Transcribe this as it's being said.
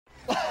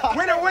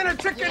Winner, winner,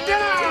 chicken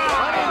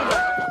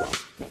dinner!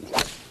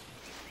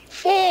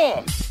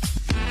 4.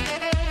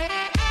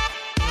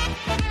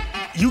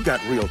 You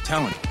got real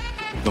talent.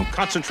 Don't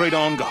concentrate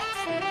on golf.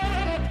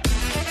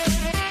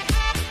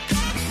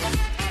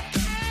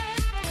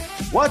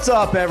 What's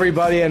up,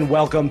 everybody, and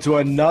welcome to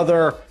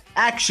another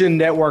Action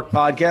Network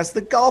podcast,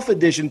 the Golf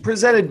Edition,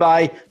 presented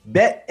by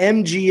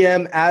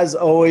BetMGM. As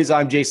always,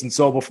 I'm Jason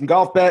Sobel from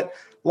GolfBet,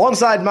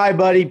 alongside my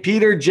buddy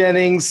Peter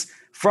Jennings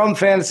from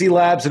Fantasy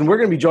Labs, and we're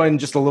going to be joined in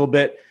just a little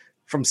bit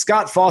from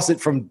Scott Fawcett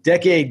from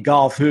Decade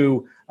Golf,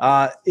 who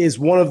is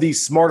one of the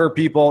smarter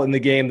people in the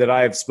game that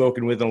I have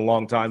spoken with in a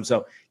long time.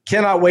 So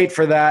cannot wait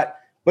for that.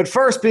 But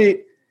first,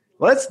 Pete,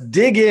 let's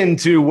dig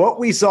into what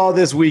we saw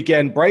this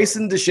weekend.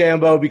 Bryson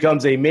DeChambeau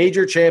becomes a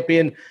major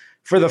champion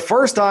for the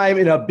first time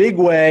in a big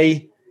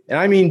way, and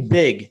I mean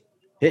big,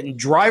 hitting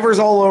drivers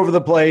all over the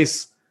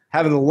place,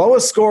 having the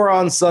lowest score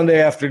on Sunday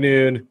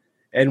afternoon,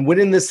 and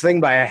winning this thing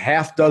by a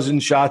half dozen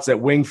shots at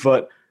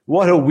Wingfoot.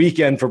 What a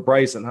weekend for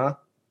Bryson, huh?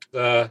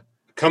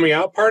 Coming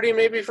out party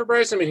maybe for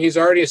Bryson. I mean, he's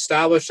already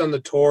established on the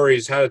tour.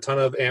 He's had a ton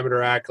of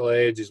amateur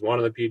accolades. He's won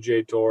on the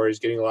PGA Tour. He's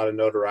getting a lot of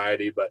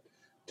notoriety. But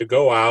to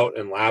go out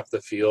and lap the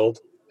field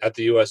at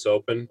the U.S.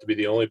 Open, to be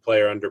the only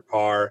player under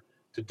par,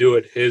 to do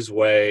it his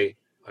way,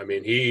 I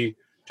mean, he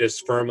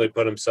just firmly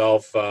put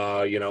himself,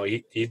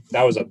 that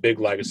was a big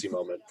legacy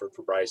moment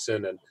for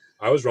Bryson. And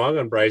I was wrong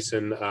on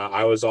Bryson.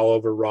 I was all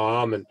over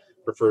Rahm and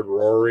preferred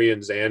Rory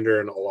and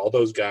Xander and all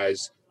those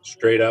guys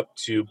straight up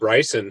to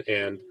Bryson,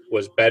 and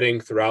was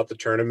betting throughout the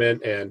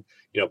tournament. And,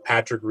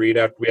 Patrick Reed,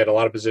 after we had a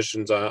lot of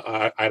positions,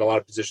 I had a lot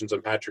of positions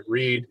on Patrick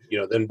Reed,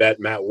 then bet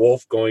Matt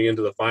Wolff going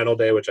into the final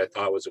day, which I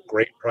thought was a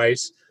great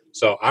price.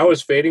 So I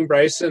was fading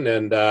Bryson,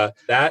 and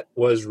that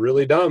was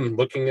really dumb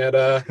looking at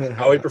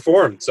how he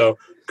performed. So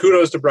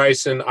kudos to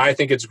Bryson. I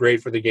think it's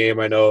great for the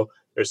game. I know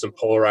there's some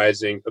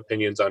polarizing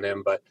opinions on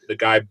him, but the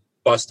guy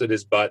busted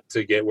his butt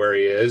to get where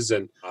he is,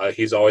 and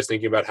he's always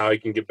thinking about how he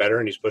can get better,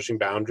 and he's pushing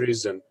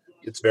boundaries, and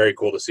it's very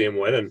cool to see him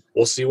win. And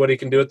we'll see what he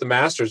can do at the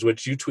Masters,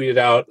 which you tweeted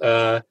out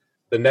the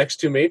next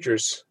two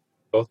majors,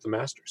 both the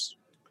Masters.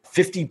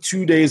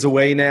 52 days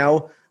away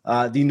now,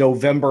 the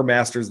November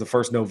Masters, the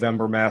first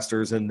November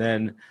Masters, and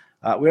then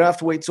we don't have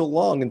to wait so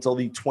long until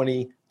the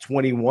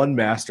 2021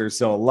 Masters.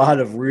 So a lot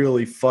of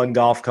really fun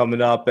golf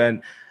coming up.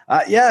 And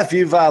if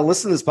you've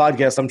listened to this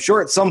podcast, I'm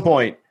sure at some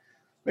point,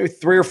 maybe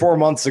 3 or 4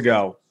 months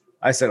ago,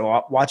 I said,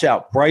 well, watch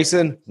out.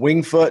 Bryson,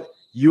 Wingfoot,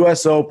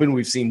 U.S. Open.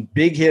 We've seen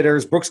big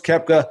hitters. Brooks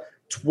Koepka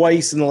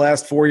twice in the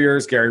last 4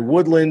 years. Gary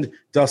Woodland,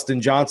 Dustin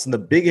Johnson. The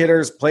big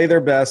hitters play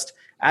their best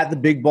at the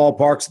big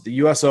ballparks at the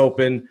U.S.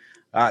 Open.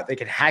 They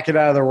can hack it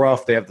out of the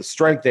rough. They have the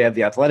strength. They have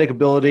the athletic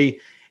ability.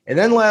 And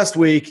then last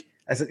week,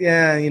 I said,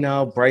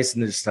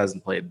 Bryson just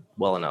hasn't played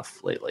well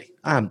enough lately.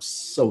 I'm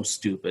so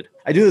stupid.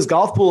 I do this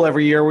golf pool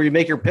every year where you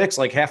make your picks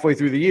like halfway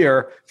through the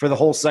year for the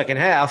whole second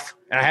half.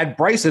 And I had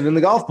Bryson in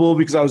the golf pool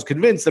because I was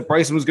convinced that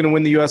Bryson was going to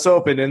win the U.S.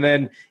 Open. And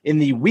then in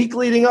the week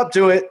leading up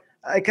to it,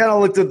 I kind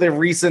of looked at the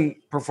recent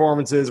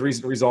performances,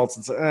 recent results,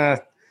 and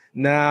said,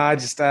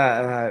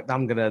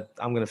 I'm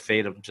gonna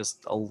fade him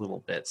just a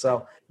little bit.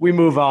 So we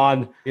move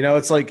on.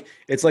 It's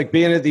like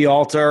being at the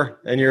altar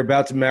and you're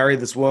about to marry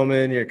this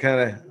woman.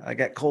 I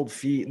got cold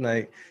feet, and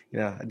I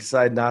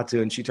decide not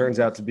to, and she turns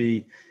out to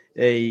be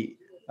a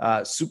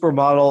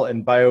supermodel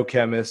and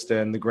biochemist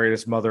and the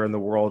greatest mother in the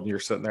world. And you're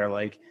sitting there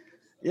like,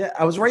 yeah,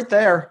 I was right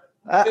there.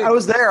 I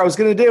was there. I was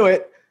gonna do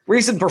it.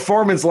 Recent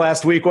performance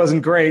last week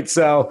wasn't great,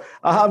 so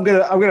I'm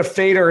gonna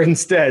fade her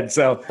instead.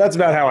 So that's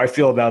about how I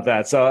feel about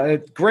that. So a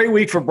great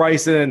week for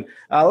Bryson.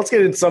 Let's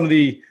get into some of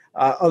the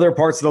other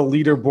parts of the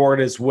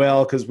leaderboard as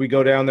well, because we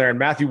go down there. And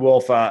Matthew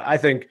Wolff, I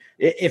think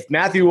if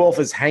Matthew Wolff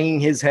is hanging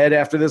his head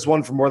after this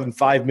one for more than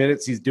 5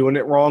 minutes, he's doing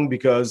it wrong,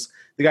 because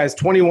the guy's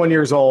 21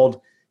 years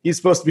old. He's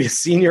supposed to be a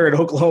senior at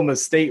Oklahoma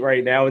State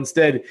right now.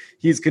 Instead,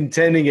 he's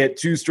contending at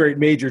 2 straight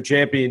major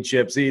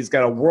championships. He's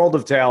got a world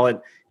of talent.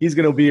 He's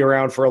going to be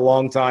around for a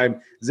long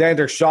time.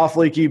 Xander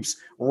Schauffele keeps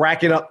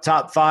racking up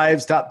top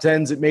 5s, top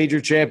 10s at major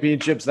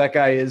championships. That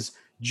guy is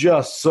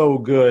just so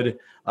good.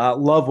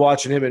 Love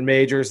watching him at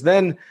majors.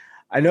 Then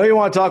I know you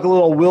want to talk a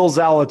little Will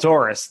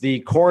Zalatoris, the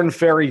Korn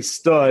Ferry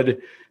stud,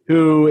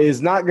 who is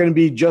not going to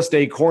be just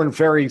a Korn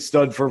Ferry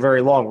stud for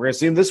very long. We're going to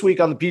see him this week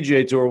on the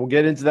PGA Tour. We'll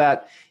get into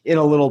that in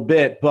a little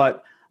bit.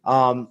 But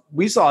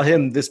we saw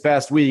him this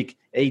past week,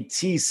 a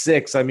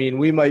T6. I mean,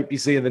 we might be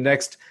seeing the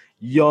next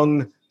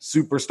young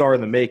superstar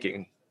in the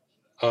making.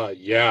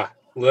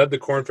 Led the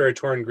Korn Ferry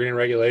Tour in green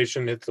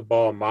regulation, hit the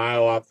ball a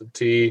mile off the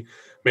tee,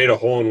 made a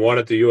hole-in-one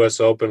at the U.S.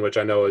 Open, which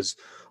I know is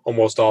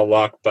almost all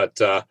luck.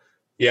 But,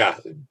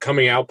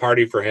 coming out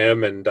party for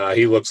him, and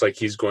he looks like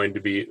he's going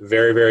to be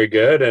very, very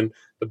good. And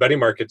the betting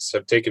markets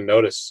have taken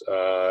notice.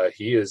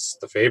 He is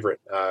the favorite.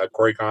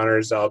 Corey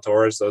Connors,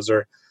 Zalatoris, those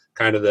are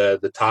kind of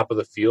the top of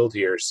the field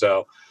here.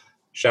 So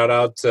shout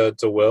out to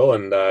Will,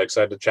 and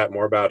excited to chat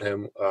more about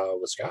him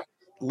with Scott.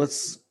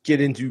 Let's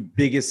get into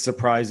biggest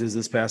surprises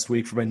this past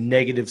week from a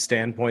negative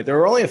standpoint. There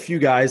were only a few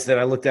guys that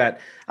I looked at.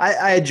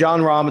 I had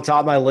Jon Rahm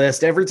atop my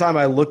list. Every time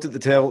I looked at the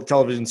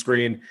television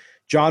screen,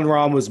 Jon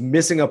Rahm was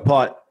missing a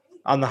putt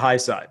on the high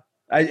side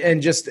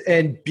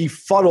and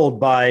befuddled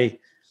by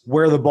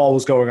where the ball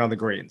was going on the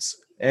greens.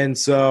 And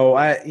so,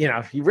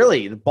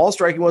 the ball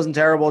striking wasn't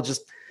terrible.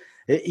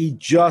 He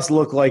just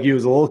looked like he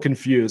was a little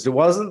confused. It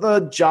wasn't the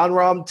Jon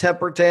Rahm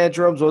temper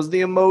tantrums, it wasn't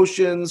the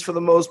emotions for the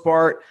most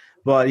part,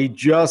 but he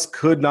just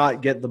could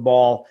not get the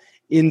ball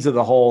into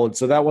the hole. And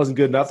so that wasn't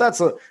good enough. That's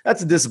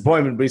a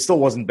disappointment, but he still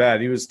wasn't bad.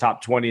 He was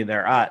top 20 in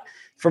there.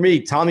 For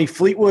me, Tommy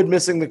Fleetwood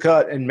missing the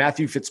cut and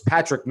Matthew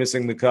Fitzpatrick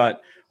missing the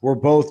cut were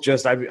both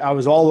I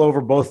was all over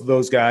both of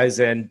those guys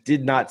and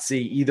did not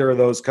see either of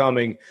those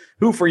coming.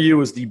 Who for you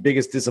was the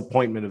biggest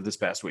disappointment of this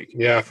past week?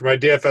 Yeah, for my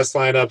DFS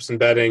lineups and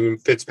betting,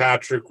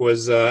 Fitzpatrick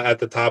was at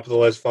the top of the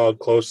list, followed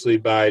closely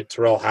by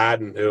Terrell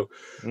Hatton, who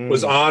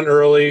was on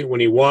early when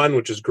he won,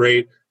 which is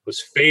great, was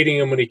fading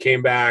him when he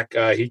came back.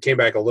 He came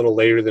back a little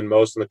later than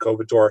most on the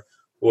COVID tour,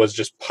 was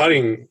just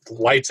putting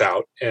lights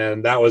out,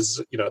 and that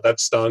was, that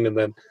stung, and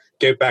then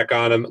get back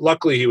on him.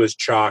 Luckily, he was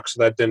chalk,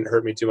 so that didn't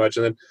hurt me too much.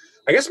 And then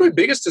I guess my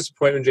biggest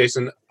disappointment,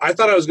 Jason, I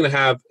thought I was going to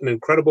have an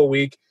incredible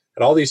week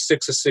at all these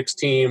 6 of 6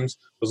 teams,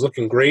 was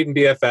looking great in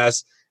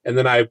DFS, and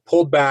then I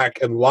pulled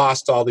back and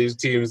lost all these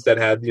teams that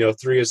had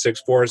 3 of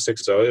 6, 4 of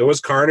 6. So it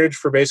was carnage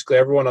for basically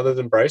everyone other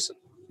than Bryson.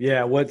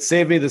 Yeah, what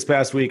saved me this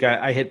past week,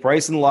 I hit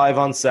Bryson live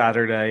on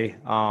Saturday.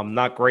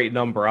 Not great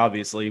number,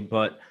 obviously,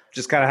 but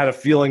just kind of had a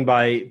feeling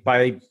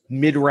by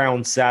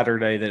mid-round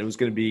Saturday that it was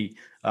going to be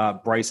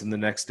Bryson the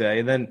next day.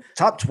 And then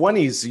top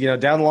 20s,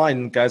 down the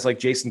line, guys like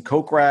Jason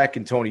Kokrak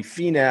and Tony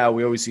Finau.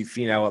 We always see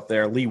Finau up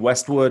there. Lee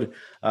Westwood.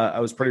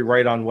 I was pretty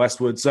right on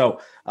Westwood. So,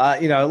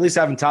 at least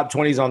having top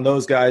 20s on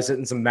those guys,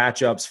 hitting some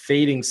matchups,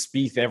 fading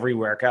Spieth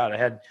everywhere. God, I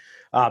had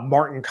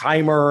Martin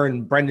Keimer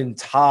and Brendan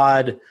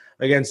Todd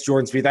against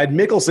Jordan Spieth. I had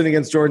Mickelson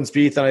against Jordan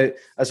Spieth, and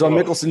I saw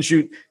Mickelson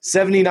shoot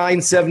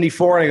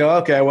 79-74, and I go,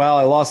 okay, well,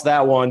 I lost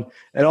that one.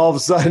 And all of a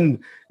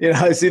sudden,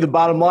 I see the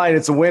bottom line,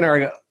 it's a winner. I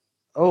go,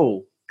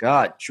 oh,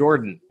 God,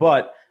 Jordan.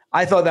 But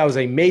I thought that was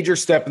a major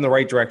step in the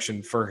right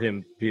direction for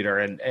him, Peter.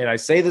 And I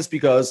say this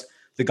because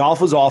the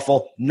golf was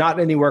awful, not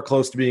anywhere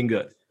close to being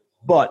good.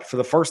 But for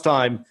the first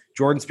time,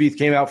 Jordan Spieth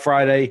came out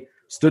Friday,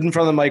 stood in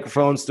front of the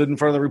microphone, stood in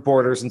front of the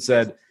reporters and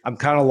said, I'm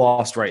kind of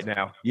lost right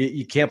now.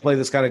 You can't play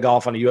this kind of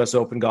golf on a U.S.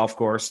 Open golf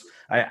course.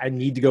 I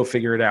need to go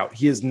figure it out.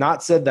 He has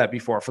not said that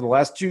before. For the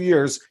last 2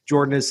 years,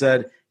 Jordan has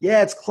said,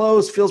 yeah, it's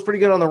close, feels pretty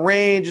good on the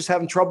range, just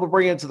having trouble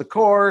bringing it to the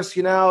course.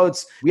 We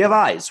have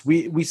eyes.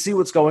 We see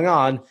what's going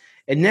on.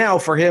 And now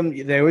for him,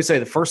 they always say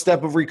the first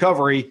step of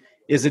recovery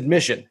is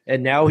admission.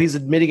 And now he's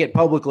admitting it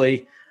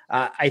publicly.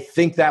 I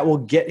think that will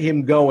get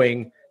him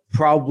going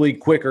probably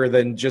quicker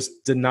than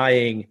just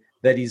denying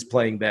that he's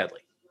playing badly.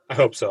 I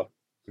hope so.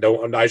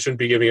 No, I shouldn't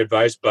be giving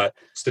advice, but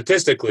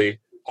statistically,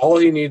 all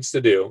he needs to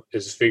do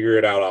is figure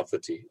it out off the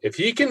tee. If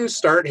he can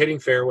start hitting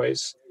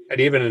fairways at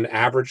even an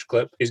average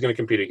clip, he's going to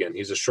compete again.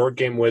 He's a short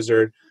game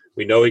wizard.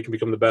 We know he can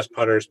become the best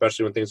putter,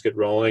 especially when things get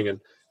rolling. And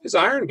his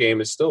iron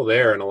game is still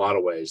there in a lot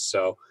of ways.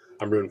 So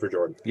I'm rooting for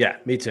Jordan. Yeah,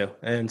 me too.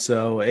 And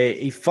so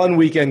a fun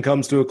weekend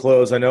comes to a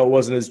close. I know it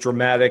wasn't as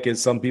dramatic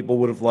as some people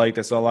would have liked.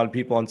 I saw a lot of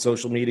people on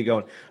social media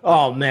going,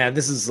 oh, man,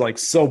 this is like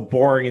so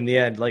boring in the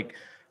end. Like,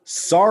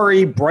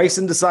 sorry,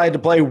 Bryson decided to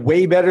play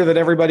way better than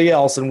everybody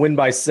else and win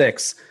by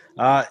 6.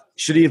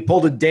 Should he have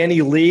pulled a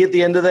Danny Lee at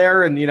the end of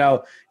there and,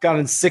 gone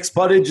in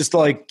 6-putted just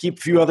to keep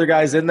a few other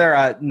guys in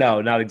there?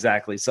 No, not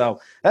exactly. So,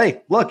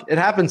 hey, look, it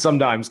happens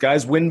sometimes.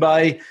 Guys win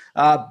by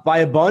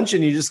a bunch,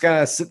 and you just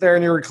kind of sit there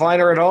in your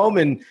recliner at home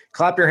and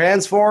clap your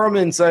hands for them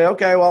and say,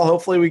 okay, well,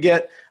 hopefully we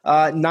get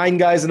 9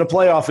 guys in a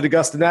playoff at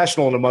Augusta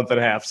National in a month and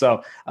a half.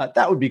 So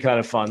that would be kind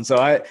of fun. So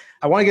I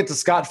want to get to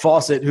Scott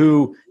Fawcett,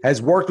 who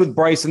has worked with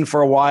Bryson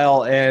for a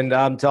while, and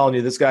I'm telling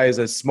you, this guy is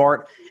as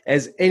smart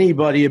as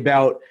anybody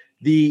about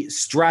the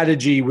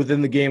strategy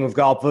within the game of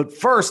golf. But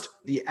first,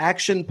 the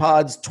Action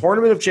Pods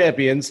Tournament of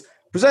Champions,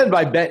 presented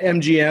by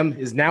BetMGM,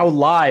 is now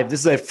live. This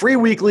is a free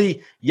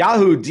weekly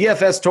Yahoo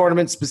DFS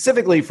tournament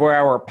specifically for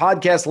our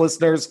podcast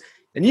listeners,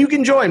 and you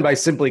can join by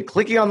simply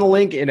clicking on the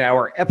link in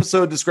our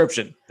episode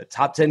description. The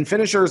top 10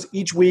 finishers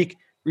each week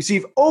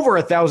receive over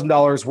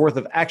 $1,000 worth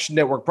of Action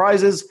Network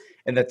prizes,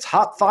 and the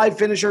top 5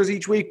 finishers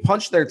each week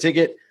punch their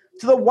ticket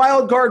to the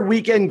Wild Card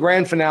Weekend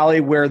Grand Finale,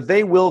 where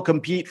they will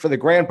compete for the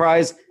grand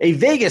prize, a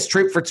Vegas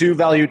trip for 2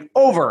 valued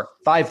over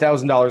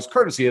 $5,000,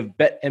 courtesy of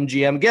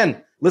BetMGM.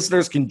 Again,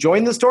 listeners can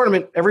join this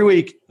tournament every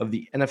week of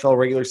the NFL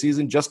regular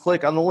season. Just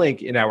click on the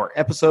link in our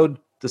episode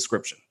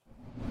description.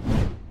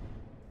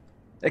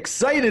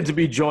 Excited to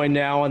be joined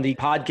now on the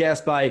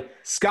podcast by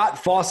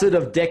Scott Fawcett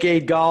of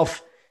Decade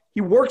Golf. He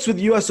works with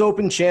U.S.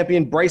 Open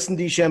champion Bryson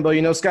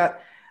DeChambeau.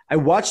 Scott, I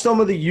watched some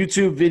of the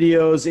YouTube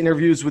videos,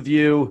 interviews with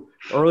you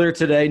earlier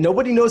today.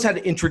 Nobody knows how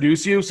to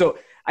introduce you. So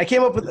I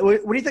came up with,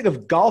 what do you think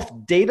of golf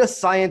data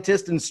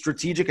scientist and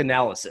strategic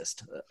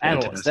analyst?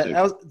 Analyst.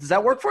 Does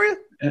that work for you?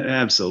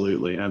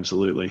 Absolutely.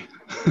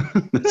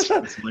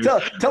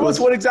 Tell us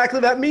what exactly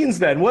that means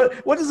then.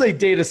 What does a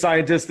data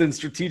scientist and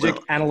strategic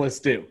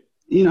analyst do?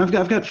 I've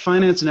got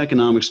finance and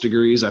economics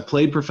degrees. I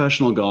played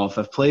professional golf.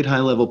 I've played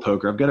high-level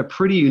poker. I've got a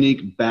pretty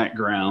unique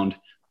background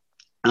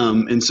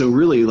And so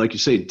really, like you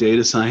say,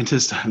 data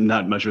scientist, I'm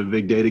not much of a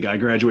big data guy. I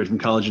graduated from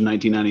college in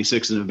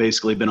 1996 and have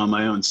basically been on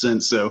my own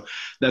since. So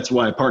that's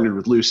why I partnered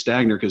with Lou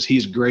Stagner, because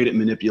he's great at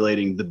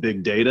manipulating the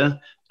big data.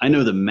 I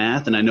know the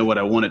math and I know what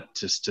I want it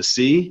to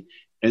see.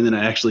 And then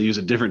I actually use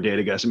a different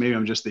data guy. So maybe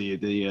I'm just the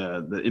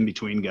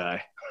in-between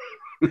guy.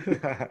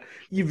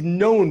 You've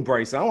known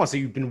Bryson. I don't want to say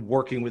you've been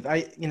working with,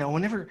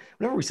 whenever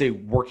we say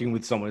working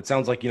with someone, it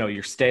sounds like,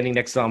 you're standing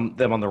next to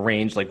them on the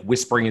range, like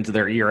whispering into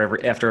their ear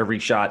after every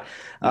shot.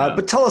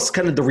 But tell us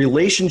kind of the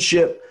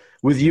relationship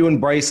with you and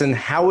Bryson,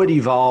 how it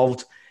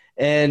evolved.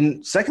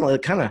 And secondly,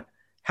 kind of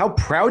how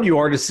proud you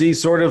are to see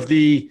sort of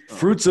the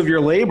fruits of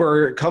your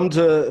labor come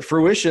to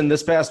fruition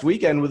this past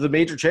weekend with the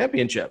major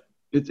championship.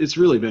 It's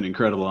really been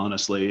incredible,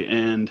 honestly.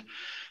 And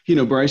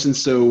Bryson,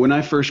 so when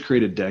I first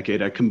created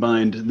Decade, I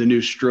combined the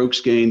new strokes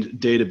gained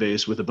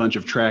database with a bunch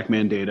of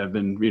TrackMan data. I've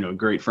been,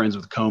 great friends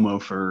with Como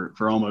for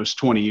almost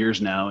 20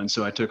 years now. And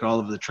so I took all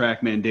of the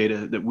TrackMan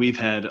data that we've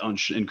had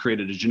and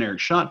created a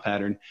generic shot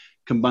pattern,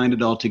 combined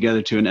it all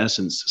together to, in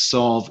essence,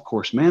 solve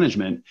course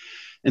management.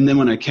 And then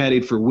when I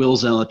caddied for Will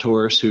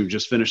Zalatoris, who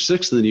just finished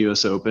sixth in the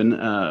U.S. Open,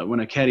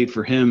 when I caddied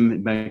for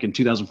him back in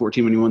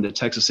 2014 when he won the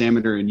Texas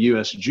Amateur and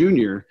U.S.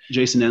 Junior,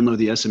 Jason Enlow,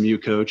 the SMU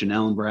coach, and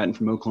Alan Bratton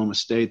from Oklahoma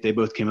State, they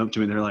both came up to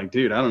me and they're like,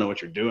 dude, I don't know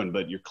what you're doing,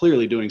 but you're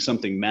clearly doing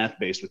something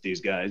math-based with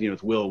these guys.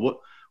 With Will,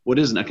 what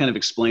is it? I kind of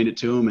explained it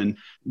to him, and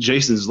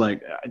Jason's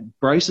like,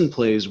 Bryson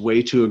plays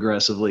way too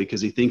aggressively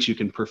because he thinks you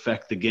can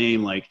perfect the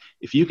game. Like,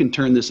 if you can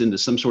turn this into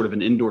some sort of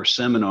an indoor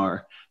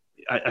seminar,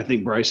 I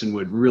think Bryson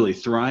would really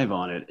thrive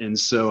on it. And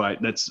so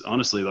that's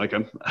honestly, like, I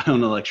own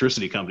an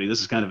electricity company.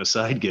 This is kind of a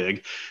side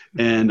gig.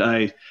 And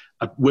I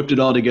whipped it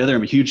all together.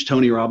 I'm a huge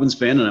Tony Robbins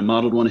fan, and I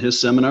modeled one of his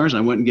seminars.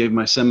 I went and gave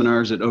my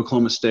seminars at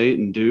Oklahoma State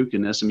and Duke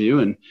and SMU.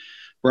 And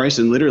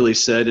Bryson literally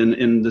said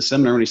in the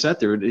seminar when he sat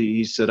there,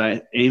 he said,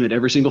 I aim at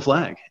every single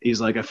flag.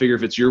 He's like, I figure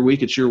if it's your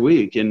week, it's your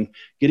week. And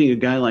getting a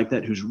guy like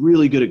that who's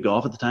really good at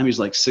golf, at the time he's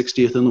like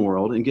 60th in the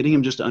world, and getting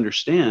him just to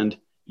understand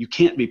you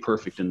can't be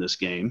perfect in this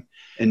game,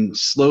 and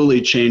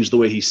slowly change the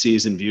way he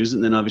sees and views it.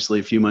 And then obviously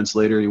a few months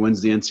later, he wins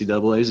the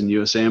NCAAs and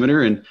U.S.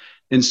 Amateur.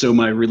 And so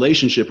my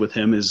relationship with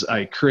him is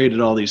I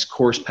created all these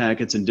course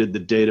packets and did the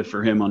data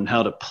for him on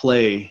how to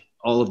play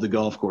all of the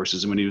golf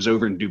courses. And when he was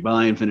over in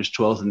Dubai and finished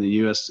 12th in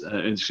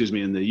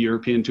the in the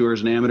European Tour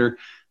as an amateur,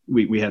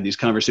 we had these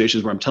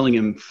conversations where I'm telling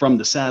him from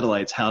the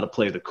satellites how to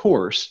play the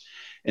course.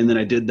 And then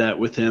I did that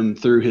with him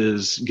through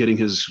getting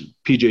his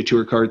PGA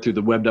Tour card through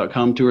the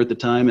web.com tour at the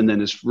time. And then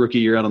his rookie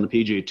year out on the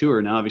PGA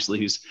Tour. Now, obviously,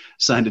 he's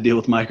signed a deal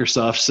with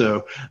Microsoft,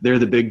 so they're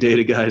the big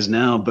data guys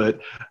now. But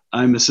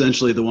I'm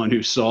essentially the one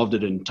who solved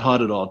it and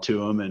taught it all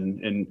to him.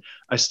 And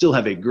I still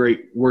have a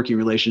great working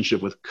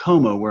relationship with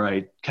Como, where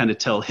I kind of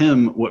tell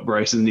him what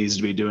Bryson needs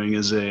to be doing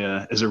as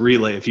a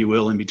relay, if you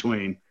will, in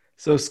between.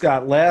 So,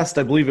 Scott,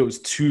 I believe it was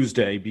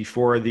Tuesday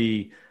before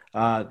the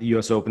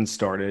U.S. Open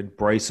started,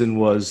 Bryson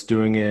was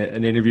doing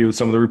an interview with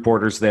some of the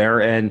reporters there.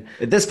 And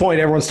at this point,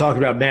 everyone's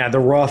talking about, man, the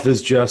rough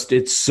is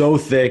it's so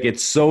thick.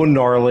 It's so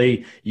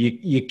gnarly.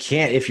 You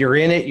can't, if you're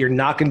in it, you're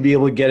not going to be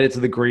able to get it to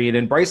the green.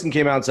 And Bryson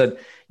came out and said,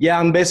 yeah,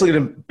 I'm basically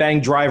going to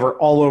bang driver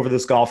all over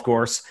this golf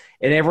course.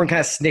 And everyone kind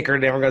of snickered.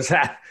 And everyone goes,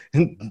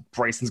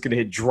 Bryson's going to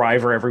hit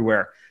driver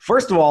everywhere.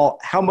 First of all,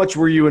 how much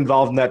were you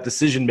involved in that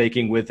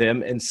decision-making with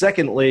him? And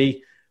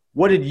secondly,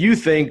 what did you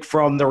think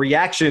from the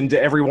reaction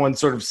to everyone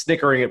sort of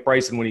snickering at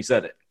Bryson when he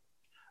said it?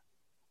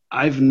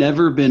 I've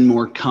never been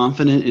more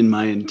confident in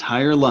my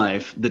entire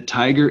life, the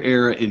Tiger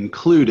era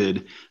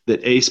included,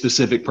 that a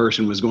specific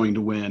person was going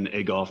to win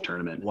a golf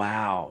tournament.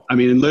 Wow. I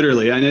mean,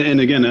 literally, and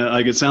again,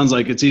 like, it sounds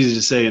like it's easy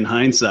to say in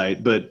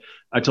hindsight, but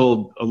I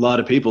told a lot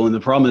of people, and the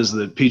problem is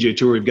the PGA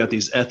Tour, we've got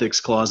these ethics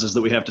clauses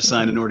that we have to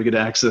sign in order to get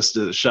access to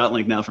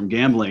ShotLink now from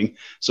gambling.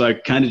 So I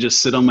kind of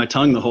just sit on my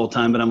tongue the whole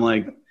time, but I'm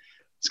like,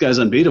 this guy's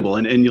unbeatable.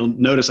 And you'll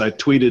notice I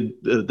tweeted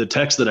the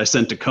text that I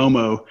sent to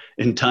Como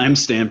and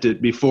timestamped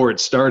it before it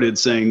started,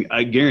 saying,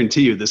 I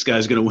guarantee you this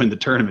guy's going to win the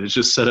tournament. It's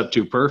just set up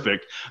too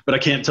perfect. But I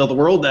can't tell the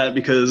world that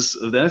because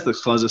of the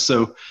ethics clauses.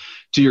 So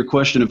to your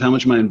question of how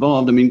much am I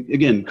involved, I mean,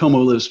 again, Como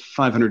lives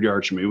 500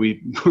 yards from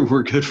me.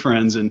 We're good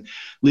friends. And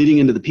leading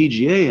into the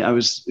PGA, I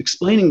was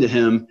explaining to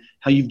him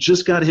how you've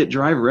just got to hit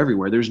driver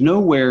everywhere. There's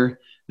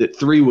nowhere that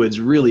 3-wood's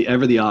really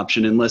ever the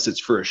option unless it's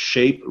for a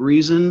shape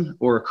reason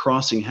or a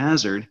crossing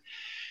hazard.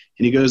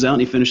 And he goes out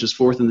and he finishes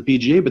 4th in the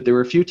PGA, but there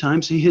were a few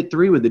times he hit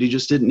 3-wood that he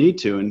just didn't need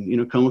to.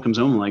 And, Como comes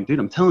home and like, dude,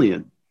 I'm telling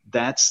you,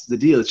 that's the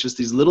deal. It's just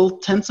these little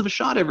tenths of a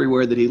shot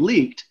everywhere that he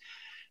leaked.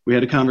 We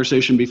had a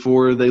conversation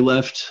before they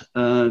left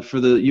for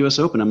the U.S.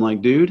 Open. I'm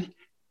like, dude,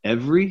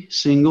 every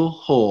single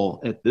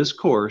hole at this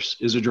course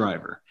is a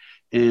driver.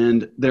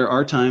 And there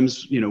are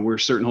times, where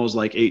certain holes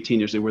like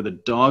 18 yesterday where the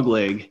dog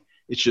leg,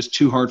 it's just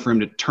too hard for him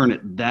to turn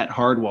it that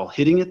hard while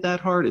hitting it that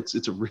hard. It's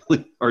a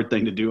really hard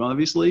thing to do,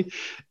 obviously.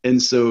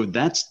 And so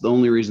that's the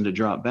only reason to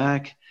drop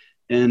back.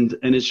 And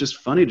it's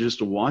just funny just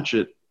to watch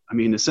it, I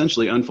mean,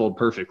 essentially unfold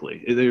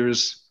perfectly.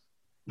 There's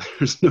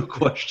no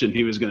question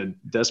he was going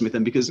to decimate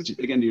them because,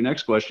 again, to your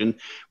next question,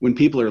 when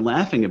people are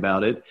laughing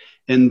about it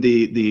and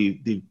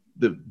the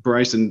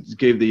Bryson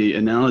gave the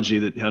analogy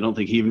that I don't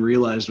think he even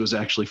realized was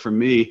actually from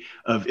me,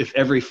 of if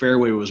every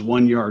fairway was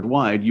 1 yard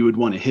wide, you would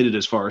want to hit it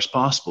as far as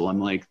possible. I'm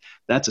like,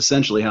 that's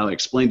essentially how I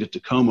explained it to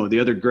Como. The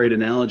other great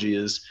analogy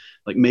is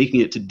like making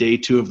it to day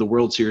 2 of the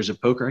World Series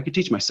of Poker. I could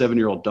teach my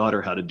 7-year-old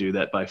daughter how to do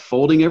that by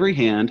folding every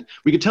hand.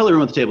 We could tell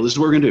everyone at the table, this is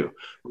what we're going to do.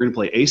 We're going to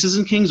play aces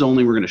and kings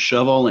only. We're going to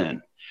shove all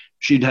in.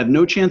 She'd have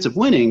no chance of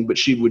winning, but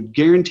she would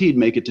guaranteed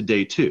make it to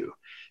day 2.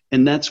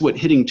 And that's what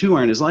hitting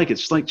 2-iron is like.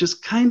 It's like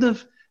just kind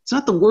of, it's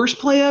not the worst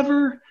play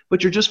ever,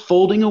 but you're just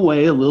folding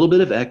away a little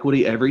bit of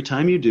equity every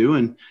time you do.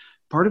 And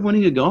part of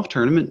winning a golf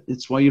tournament,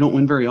 it's why you don't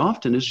win very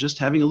often, is just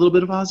having a little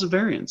bit of positive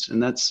variance.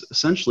 And that's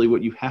essentially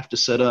what you have to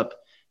set up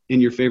in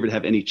your favor to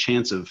have any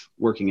chance of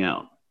working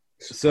out.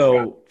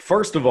 So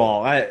first of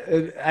all,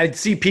 I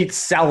see Pete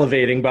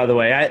salivating, by the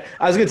way.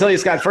 I was going to tell you,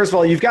 Scott, first of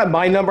all, you've got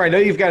my number. I know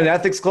you've got an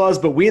ethics clause,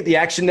 but we at the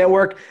Action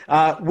Network,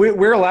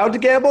 we're allowed to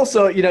gamble.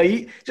 So,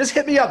 you just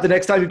hit me up the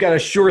next time you've got a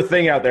sure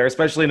thing out there,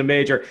 especially in a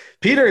major.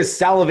 Peter is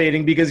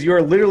salivating because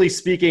you're literally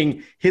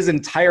speaking his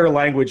entire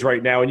language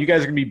right now, and you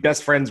guys are going to be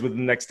best friends within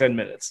the next 10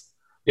 minutes.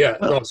 Yeah,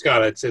 no,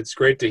 Scott, it's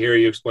great to hear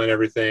you explain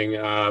everything.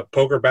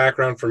 Poker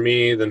background for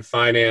me, then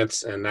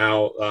finance, and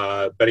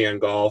now betting on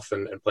golf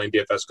and playing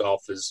DFS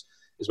golf is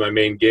my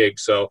main gig.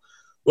 So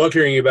love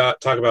hearing you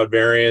talk about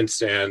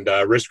variance and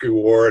risk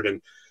reward. And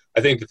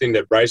I think the thing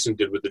that Bryson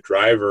did with the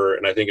driver,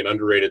 and I think an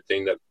underrated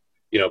thing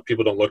that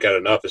people don't look at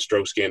enough, is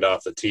strokes gained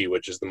off the tee,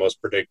 which is the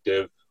most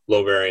predictive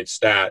low variance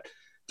stat.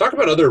 Talk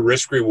about other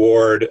risk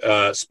reward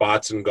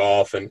spots in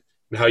golf and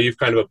how you've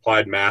kind of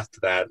applied math to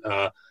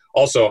that.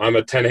 Also, I'm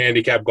a 10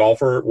 handicap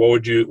golfer. What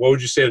would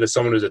you say to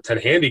someone who's a 10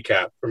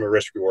 handicap from a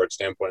risk reward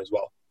standpoint as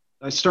well?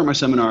 I start my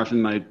seminar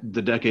from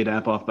the Decade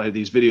app off by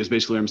these videos.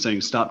 Basically, I'm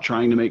saying stop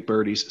trying to make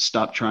birdies,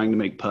 stop trying to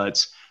make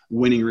putts.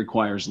 Winning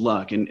requires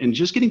luck. And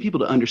just getting people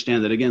to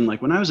understand that, again,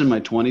 like when I was in my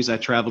 20s, I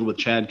traveled with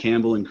Chad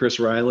Campbell and Chris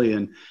Riley,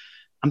 and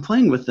I'm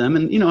playing with them.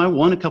 And, I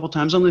won a couple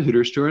times on the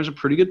Hooters Tour. I was a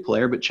pretty good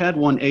player, but Chad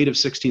won 8 of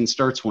 16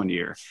 starts one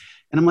year.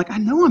 And I'm like, I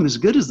know I'm as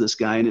good as this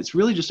guy. And it's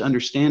really just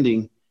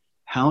understanding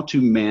how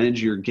to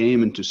manage your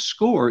game and to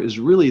score is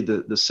really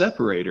the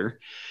separator.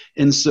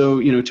 And so,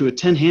 to a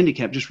 10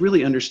 handicap, just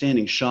really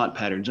understanding shot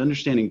patterns,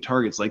 understanding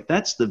targets, like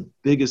that's the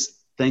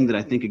biggest thing that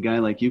I think a guy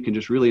like you can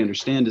just really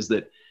understand, is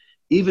that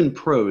even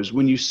pros,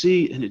 when you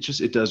see, and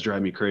it does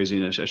drive me crazy,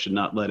 and I should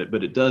not let it,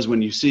 but it does,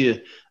 when you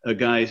see a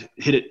guy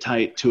hit it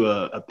tight to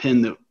a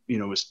pin that,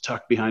 was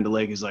tucked behind a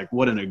leg, he's like,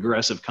 what an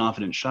aggressive,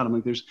 confident shot. I'm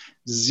like, there's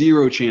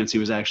zero chance he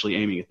was actually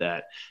aiming at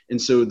that.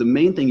 And so the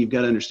main thing you've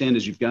got to understand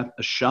is you've got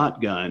a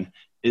shotgun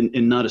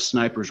and not a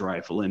sniper's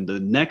rifle. And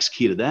the next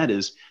key to that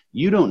is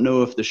you don't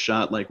know if the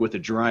shot, like with a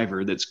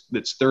driver that's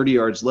 30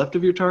 yards left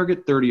of your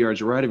target, 30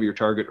 yards right of your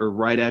target, or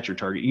right at your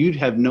target. You'd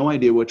have no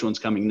idea which one's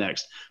coming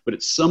next, but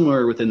it's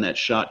somewhere within that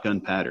shotgun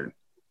pattern.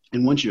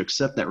 And once you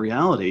accept that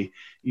reality,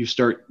 you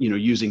start,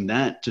 using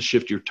that to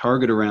shift your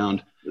target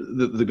around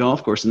the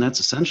golf course. And that's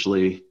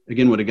essentially,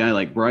 again, what a guy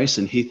like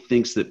Bryson, he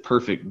thinks that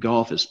perfect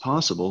golf is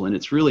possible. And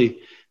it's really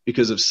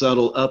because of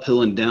subtle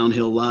uphill and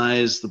downhill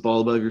lies, the ball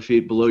above your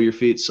feet, below your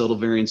feet, subtle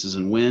variances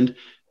in wind.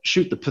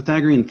 Shoot, the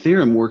Pythagorean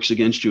theorem works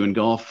against you in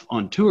golf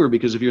on tour,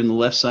 because if you're on the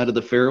left side of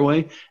the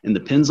fairway and the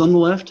pin's on the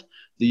left,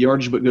 the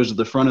yardage book goes to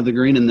the front of the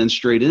green and then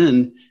straight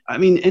in. I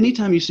mean,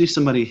 anytime you see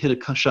somebody hit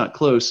a shot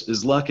close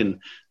is luck. And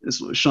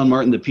Sean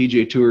Martin, the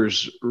PGA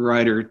Tour's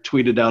writer,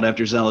 tweeted out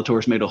after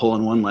Zalatoris made a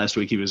hole-in-one last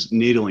week. He was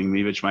needling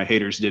me, which my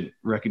haters didn't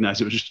recognize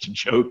it was just a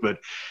joke. But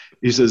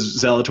he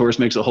says Zalatoris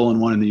makes a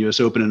hole-in-one in the U.S.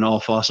 Open, and all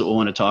Fawcett will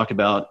want to talk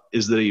about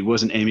is that he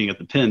wasn't aiming at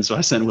the pin. So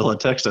I sent Will a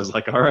text. I was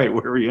like, all right,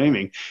 where were you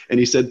aiming? And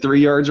he said 3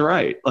 yards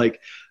right.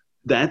 Like,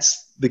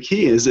 that's the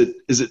key. Is it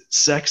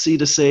sexy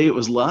to say it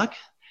was luck?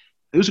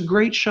 It was a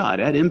great shot.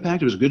 At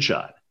impact, it was a good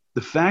shot.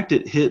 The fact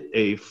it hit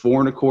a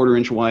 4¼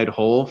 inch wide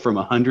hole from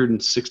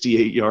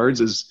 168 yards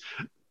is,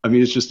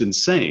 it's just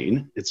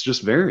insane. It's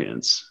just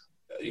variance.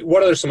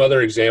 What are some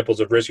other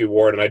examples of risk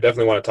reward? And I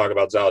definitely want to talk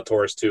about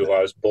Zalatoris too, who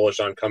I was bullish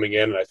on coming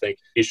in. And I think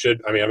he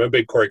should. I'm a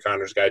big Corey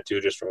Connors guy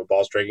too, just from a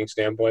ball striking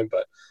standpoint,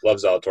 but love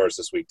Zalatoris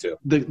this week too.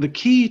 The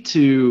key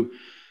to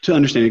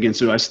understand, again,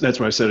 so that's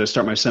why I said I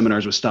start my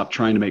seminars with stop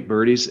trying to make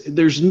birdies.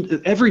 There's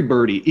every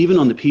birdie, even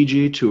on the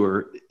PGA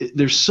Tour,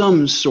 there's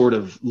some sort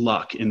of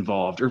luck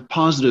involved or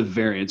positive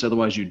variance.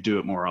 Otherwise, you'd do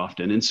it more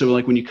often. And so,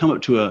 like when you come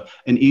up to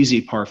an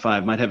easy par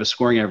 5, might have a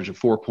scoring average of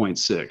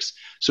 4.6.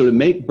 So to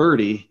make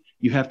birdie,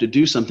 you have to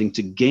do something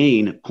to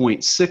gain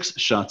 0.6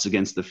 shots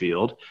against the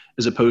field,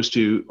 as opposed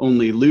to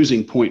only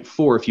losing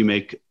 0.4 if you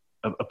make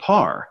a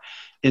par.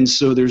 And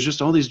so there's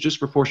just all these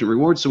disproportionate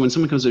rewards. So when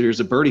someone comes in, here's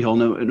a birdie hole,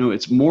 no,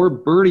 it's more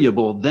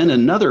birdieable than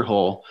another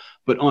hole.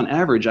 But on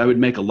average, I would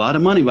make a lot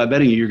of money by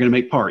betting you're going to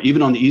make par,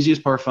 even on the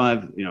easiest par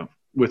 5,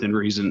 within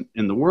reason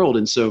in the world.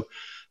 And so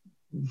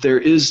there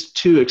is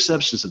 2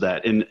 exceptions to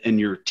that. And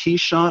your tee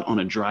shot on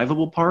a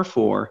drivable par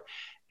 4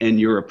 and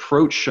your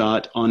approach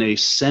shot on a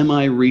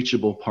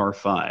semi-reachable par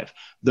 5.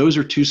 Those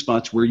are 2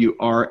 spots where you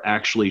are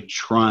actually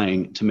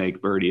trying to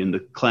make birdie. And the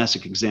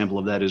classic example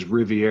of that is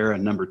Riviera,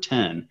 number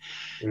 10.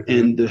 Mm-hmm.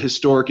 And the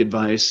historic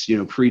advice,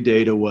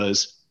 pre-data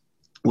was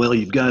Well,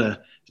 you've got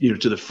to,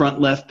 to the front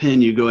left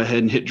pin, you go ahead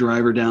and hit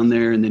driver down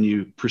there, and then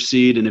you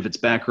proceed. And if it's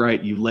back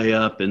right, you lay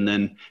up, and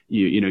then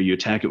you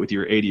attack it with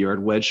your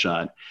 80-yard wedge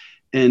shot.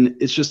 And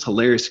it's just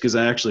hilarious because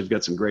I actually have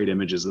got some great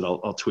images that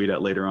I'll tweet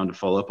out later on to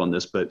follow up on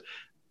this. But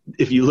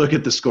if you look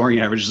at the scoring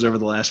averages over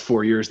the last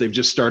 4 years, they've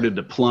just started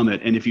to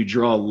plummet. And if you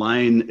draw a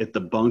line at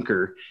the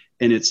bunker,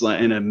 and it's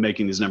like, and I'm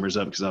making these numbers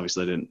up because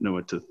obviously I didn't know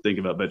what to think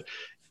about, but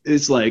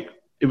it's like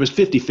it was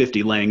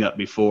 50-50 laying up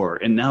before,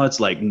 and now it's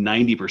like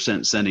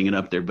 90% sending it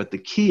up there. But the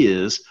key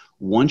is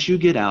once you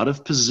get out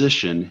of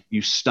position,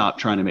 you stop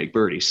trying to make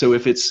birdie. So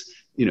if it's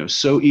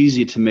so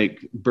easy to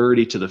make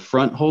birdie to the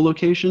front hole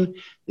location,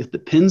 if the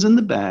pin's in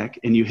the back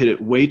and you hit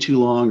it way too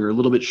long or a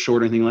little bit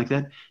short or anything like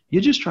that, you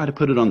just try to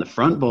put it on the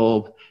front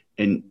bulb.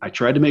 And I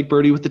tried to make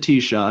birdie with the tee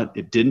shot.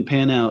 It didn't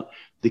pan out.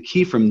 The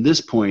key from this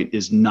point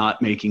is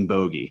not making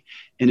bogey.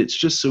 And it's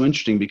just so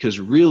interesting because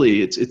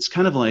really it's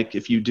kind of like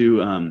if you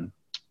do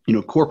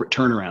corporate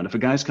turnaround. If a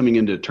guy's coming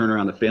in to turn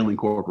around a failing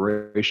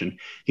corporation,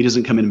 he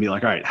doesn't come in and be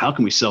like, all right, how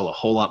can we sell a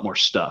whole lot more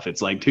stuff?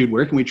 It's like, dude,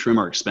 where can we trim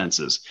our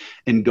expenses?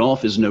 And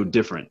golf is no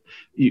different.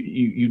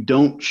 You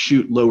don't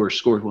shoot lower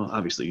scores. Well,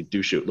 obviously you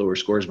do shoot lower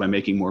scores by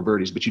making more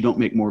birdies, but you don't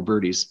make more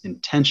birdies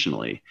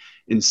intentionally.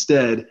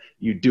 Instead,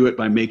 you do it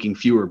by making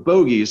fewer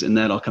bogeys, and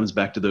that all comes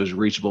back to those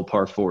reachable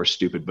par 4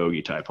 stupid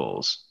bogey type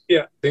holes.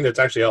 Yeah, I think that's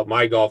actually helped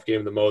my golf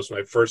game the most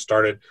when I first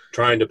started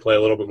trying to play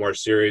a little bit more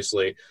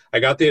seriously. I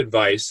got the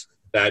advice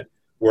that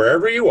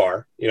wherever you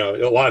are,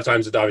 a lot of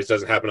times it obviously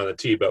doesn't happen on the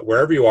tee, but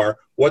wherever you are,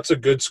 what's a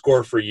good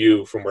score for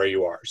you from where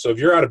you are? So if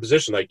you're out of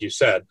position, like you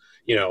said,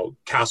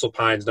 Castle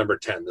Pines number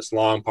 10, this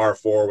long par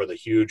 4 with a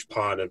huge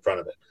pond in front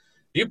of it.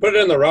 You put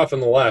it in the rough on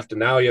the left, and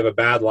now you have a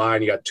bad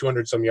line. You got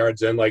 200 some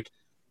yards in. Like,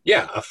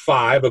 yeah, a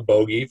 5, a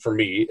bogey for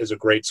me is a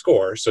great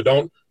score. So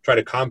don't try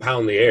to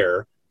compound the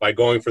error by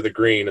going for the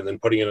green and then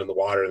putting it in the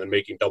water and then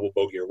making double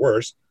bogey or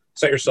worse.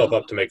 Set yourself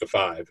up to make a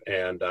 5.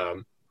 And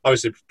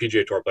obviously,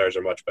 PGA Tour players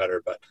are much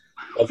better, but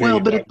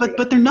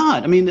but they're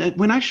not. I mean,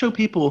 when I show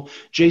people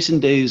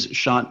Jason Day's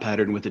shot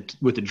pattern with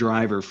a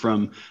driver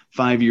from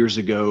 5 years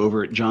ago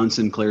over at John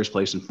Sinclair's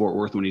place in Fort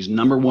Worth, when he's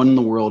number 1 in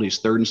the world, he's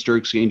 3rd in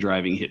strokes gained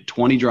driving, he hit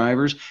 20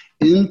 drivers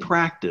in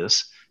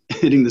practice,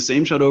 hitting the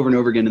same shot over and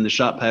over again, and the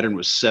shot pattern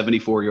was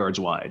 74 yards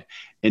wide.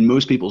 And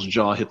most people's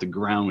jaw hit the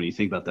ground when you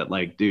think about that.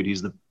 Like, dude,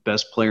 he's the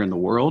best player in the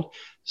world,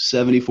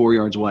 74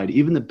 yards wide.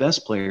 Even the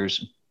best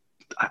players.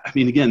 I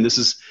mean, again,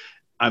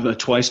 I'm a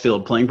twice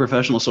failed playing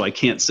professional, so I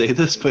can't say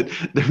this, but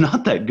they're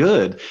not that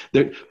good.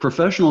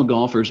 Professional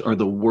golfers are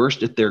the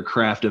worst at their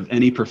craft of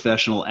any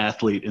professional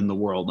athlete in the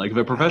world. Like if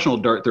a professional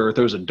dart thrower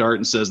throws a dart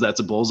and says that's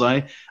a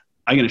bullseye,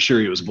 I can assure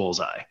you it was a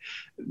bullseye.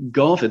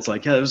 Golf, it's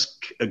like, yeah, it was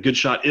a good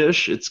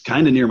shot-ish. It's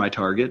kind of near my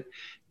target.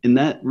 And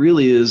that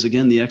really is,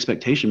 again, the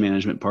expectation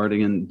management part.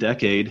 Again,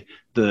 decade,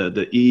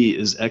 the E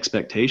is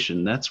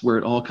expectation. That's where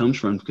it all comes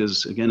from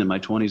because, again, in my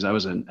 20s, I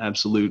was an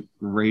absolute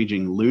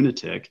raging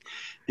lunatic.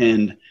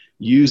 And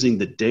using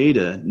the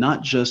data,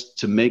 not just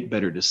to make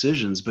better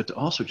decisions, but to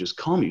also just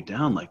calm you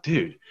down. Like,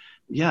 dude,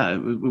 yeah, it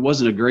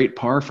wasn't a great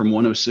par from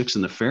 106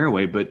 in the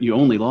fairway, but you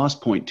only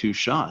lost 0.2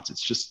 shots.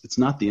 It's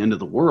not the end of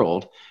the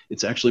world.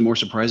 It's actually more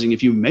surprising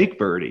if you make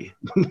birdie,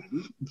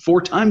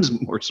 4 times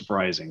more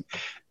surprising.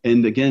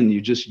 And again,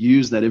 you just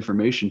use that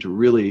information to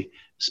really,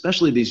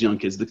 especially these young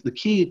kids, the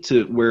key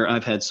to where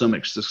I've had so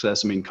much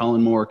success. I mean,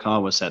 Colin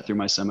Morikawa sat through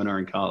my seminar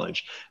in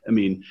college. I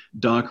mean,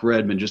 Doc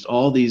Redman, just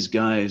all these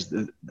guys,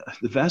 the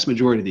vast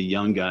majority of the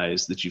young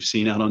guys that you've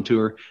seen out on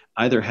tour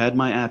either had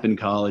my app in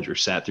college or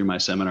sat through my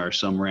seminar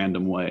some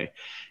random way.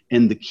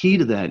 And the key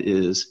to that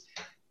is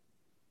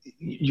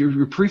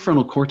your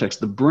prefrontal cortex,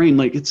 the brain,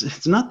 like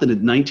it's not that a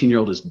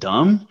 19-year-old is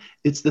dumb.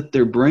 It's that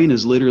their brain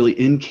is literally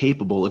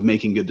incapable of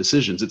making good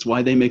decisions. It's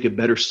why they make a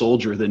better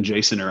soldier than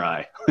Jason or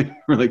I.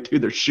 We're like,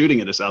 dude, they're shooting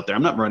at us out there.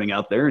 I'm not running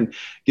out there and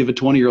give a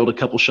 20-year-old a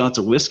couple shots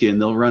of whiskey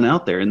and they'll run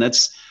out there. And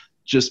that's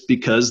just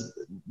because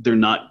they're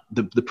not,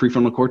 the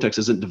prefrontal cortex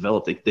isn't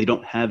developed. They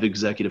don't have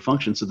executive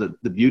function. So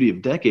the beauty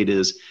of Decade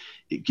is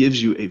it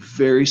gives you a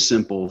very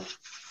simple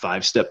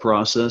 5-step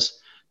process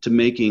to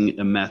making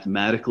a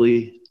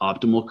mathematically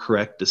optimal,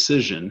 correct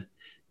decision.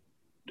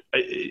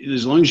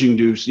 As long as you can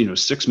do,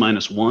 6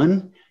 minus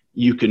 1,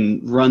 you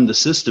can run the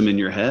system in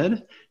your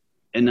head.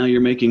 And now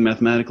you're making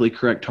mathematically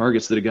correct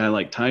targets that a guy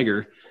like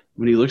Tiger,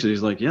 when he looks at it,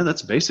 he's like, yeah,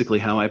 that's basically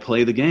how I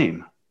play the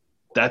game.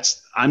 I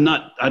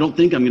don't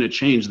think I'm going to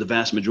change the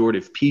vast majority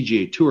of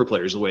PGA Tour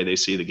players the way they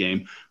see the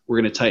game. We're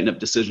going to tighten up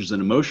decisions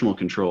and emotional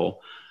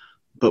control.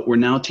 But we're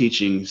now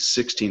teaching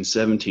 16,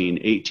 17,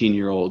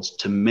 18-year-olds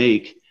to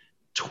make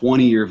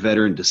 20-year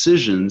veteran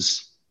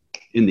decisions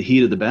in the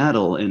heat of the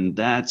battle, and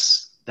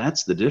that's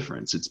the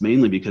difference. It's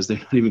mainly because they're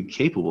not even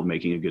capable of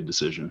making a good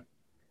decision.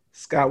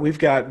 Scott, we've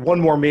got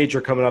one more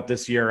major coming up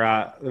this year,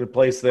 a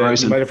place that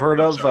Bryson, you might have heard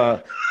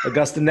of,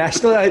 Augusta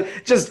National.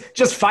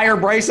 Just fire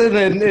Bryson,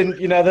 and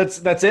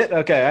that's it.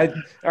 Okay,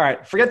 all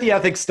right. Forget the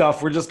ethics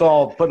stuff. We're just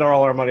all putting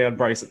all our money on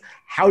Bryson.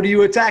 How do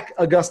you attack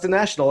Augusta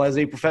National as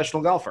a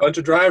professional golfer? Bunch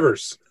of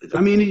drivers.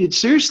 I mean,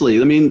 seriously.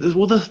 I mean,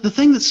 well, the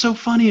thing that's so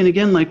funny, and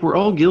again, like we're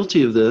all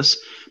guilty of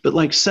this, But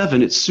like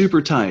 7, it's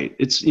super tight.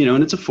 It's,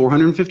 and it's a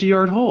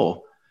 450-yard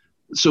hole.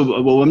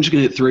 So, well, I'm just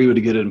going to hit 3-wood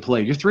to get it in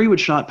play. Your 3-wood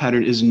shot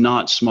pattern is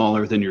not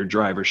smaller than your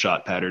driver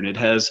shot pattern. It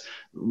has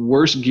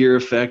worse gear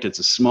effect. It's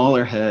a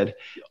smaller head.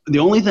 The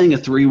only thing a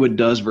 3-wood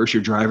does versus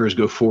your driver is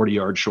go 40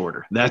 yards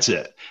shorter. That's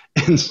it.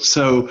 And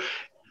so,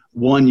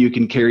 1, you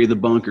can carry the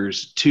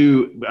bunkers.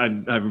 2,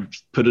 I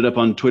put it up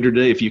on Twitter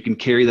today. If you can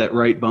carry that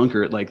right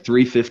bunker at like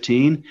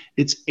 315,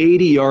 it's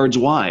 80 yards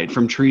wide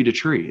from tree to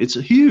tree. It's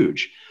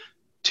huge.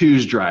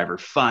 2's driver,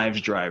 5's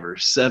driver,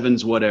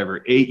 7's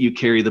whatever, 8 you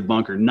carry the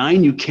bunker,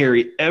 9 you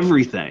carry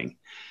everything,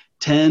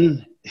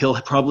 10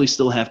 he'll probably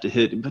still have to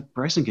hit, but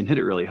Bryson can hit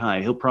it really high.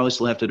 He'll probably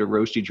still have to hit a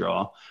roasty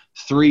draw.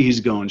 3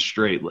 he's going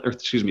straight,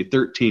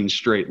 13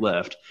 straight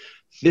left.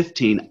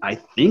 15 I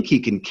think he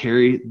can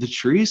carry the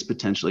trees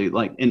potentially.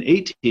 Like, and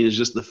 18 is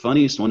just the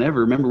funniest one ever.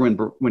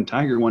 Remember when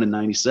Tiger won in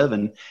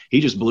 97, he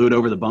just blew it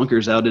over the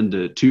bunkers out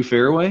into 2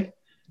 fairway.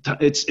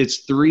 It's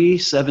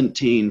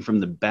 317 from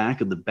the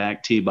back of the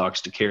back tee box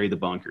to carry the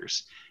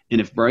bunkers.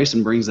 And if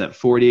Bryson brings that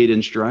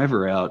 48-inch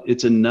driver out,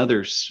 it's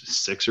another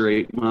 6 or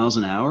 8 miles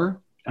an hour.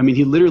 I mean,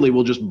 he literally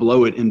will just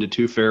blow it into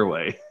 2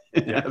 fairway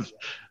and have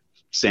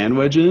sand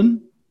wedge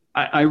in.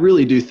 I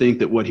really do think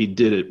that what he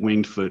did at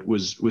Winged Foot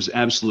was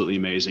absolutely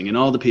amazing. And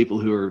all the people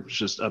who are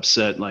just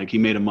upset, like he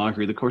made a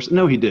mockery of the course.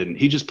 No, he didn't.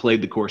 He just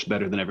played the course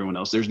better than everyone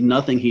else. There's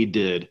nothing he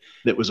did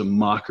that was a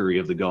mockery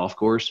of the golf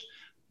course.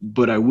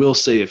 But I will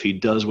say if he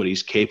does what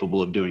he's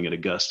capable of doing at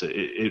Augusta,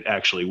 it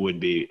actually would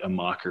be a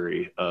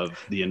mockery of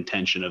the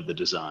intention of the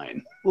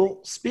design. Well,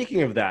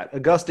 speaking of that,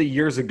 Augusta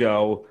years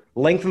ago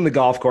lengthened the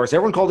golf course.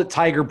 Everyone called it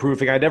tiger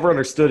proofing. I never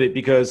understood it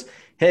because,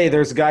 hey,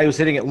 there's a guy who's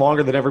hitting it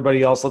longer than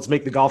everybody else. Let's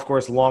make the golf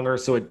course longer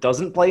so it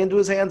doesn't play into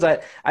his hands.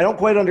 I don't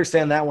quite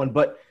understand that one.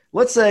 But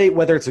let's say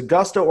whether it's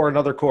Augusta or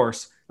another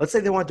course, let's say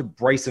they wanted to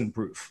Bryson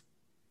proof.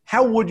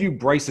 How would you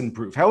Bryson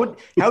proof? How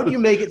do you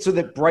make it so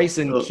that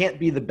Bryson can't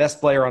be the best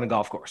player on a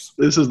golf course?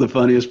 This is the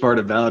funniest part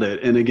about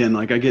it. And again,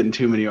 like I get in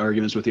too many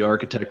arguments with the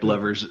architect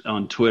lovers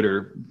on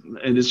Twitter,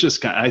 and it's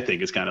just I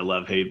think it's kind of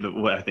love-hate, but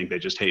I think they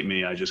just hate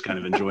me. I just kind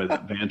of enjoy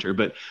that banter.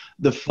 But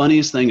the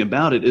funniest thing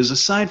about it is,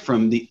 aside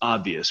from the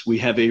obvious, we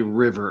have a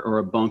river or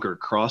a bunker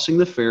crossing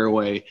the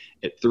fairway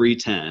at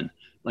 310.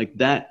 Like,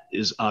 that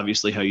is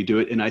obviously how you do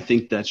it. And I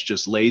think that's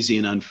just lazy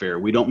and unfair.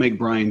 We don't make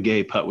Brian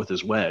Gay putt with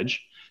his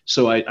wedge.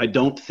 So I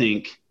don't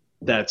think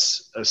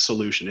that's a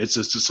solution. It's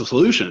a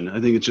solution. I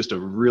think it's just a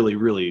really,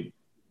 really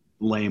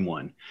lame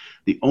one.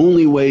 The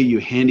only way you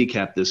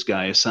handicap this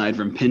guy, aside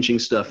from pinching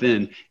stuff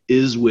in,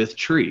 is with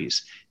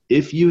trees.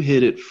 If you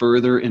hit it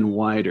further and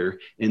wider,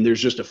 and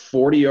there's just a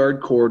 40-yard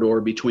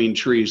corridor between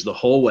trees the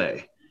whole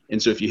way,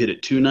 and so if you hit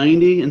it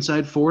 290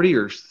 inside 40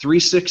 or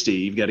 360,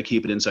 you've got to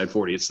keep it inside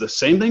 40. It's the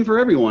same thing for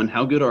everyone.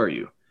 How good are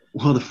you?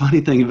 Well, the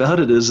funny thing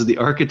about it is the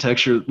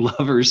architecture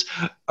lovers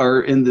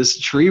are in this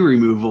tree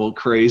removal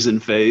craze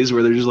and phase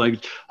where they're just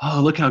like,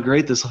 oh, look how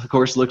great this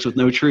course looks with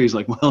no trees.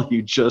 Like, well,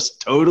 you just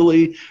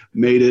totally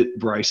made it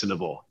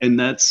Brysonable. And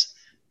that's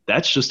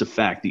just a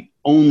fact. The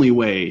only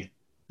way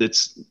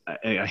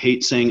I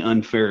hate saying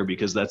unfair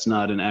because that's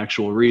not an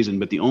actual reason,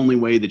 but the only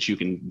way that you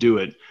can do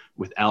it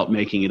without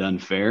making it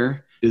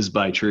unfair is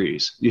by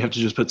trees. You have to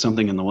just put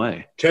something in the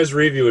way. Ches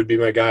Reavie would be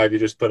my guy if you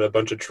just put a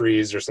bunch of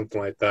trees or something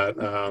like that.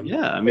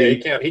 I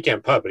mean, he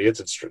can't putt, but he hits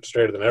it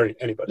straighter than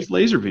anybody.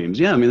 Laser beams.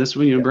 Yeah, I mean, that's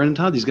when Brendan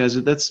Todd, these guys.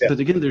 But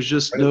again, there's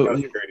just Brendan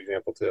Todd's a great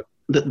example too.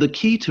 The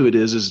key to it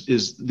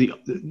is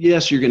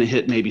yes, you're going to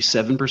hit maybe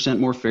 7%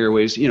 more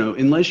fairways.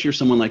 Unless you're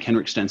someone like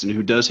Henrik Stenson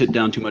who does hit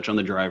down too much on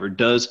the driver,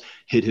 does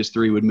hit his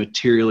 3-wood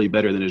materially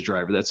better than his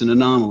driver. That's an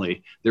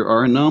anomaly. There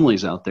are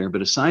anomalies out there,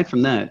 but aside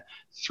from that,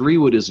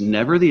 3-wood is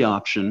never the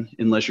option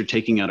unless you're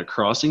taking out a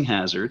crossing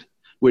hazard,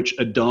 which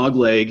a dog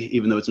leg,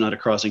 even though it's not a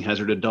crossing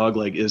hazard, a dog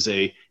leg is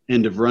a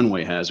end of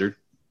runway hazard.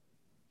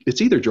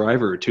 It's either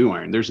driver or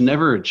 2-iron. There's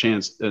never a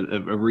chance, a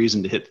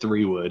reason to hit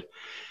 3-wood.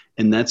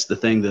 And that's the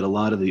thing that a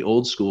lot of the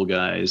old school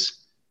guys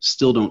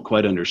still don't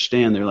quite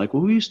understand. They're like,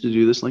 well, we used to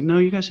do this. Like, no,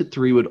 you guys hit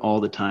 3-wood all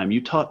the time.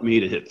 You taught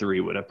me to hit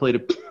 3-wood.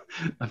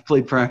 I've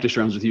played practice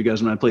rounds with you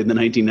guys when I played in the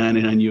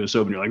 1999 US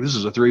Open. You're like, this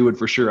is a 3-wood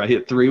for sure. I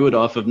hit 3-wood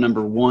off of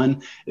number 1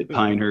 at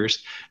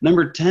Pinehurst.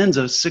 Number 10's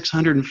a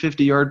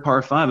 650-yard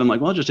par 5. I'm like,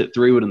 well, I'll just hit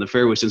 3-wood in the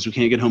fairway since we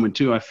can't get home in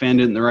 2. I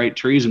fanned it in the right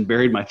trees and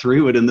buried my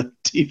 3-wood in the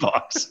tee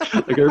box.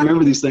 Like, I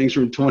remember these things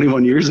from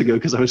 21 years ago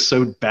because I was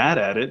so bad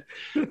at it.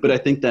 But I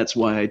think that's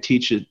why I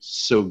teach it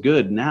so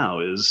good now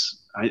is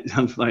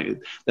I'm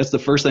like, that's the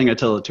first thing I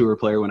tell a tour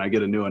player when I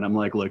get a new one. I'm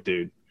like, look,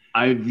 dude,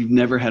 I've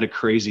never had a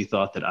crazy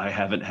thought that I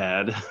haven't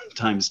had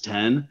times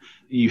 10.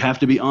 You have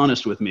to be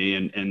honest with me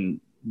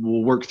and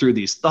we'll work through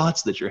these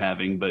thoughts that you're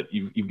having, but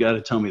you've got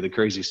to tell me the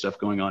crazy stuff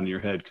going on in your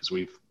head because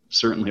we've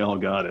certainly all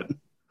got it.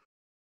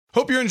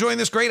 Hope you're enjoying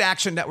this great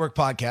Action Network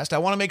podcast. I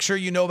want to make sure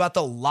you know about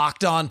the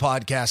Locked On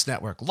Podcast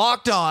Network.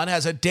 Locked On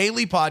has a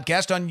daily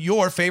podcast on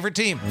your favorite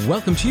team.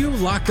 Welcome to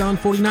Locked On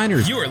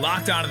 49ers. You are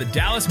locked on to the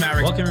Dallas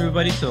Mavericks. Welcome,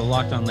 everybody, to the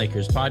Locked On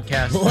Lakers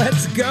podcast.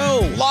 Let's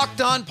go. Locked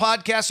On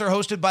podcasts are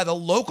hosted by the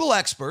local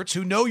experts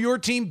who know your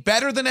team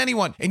better than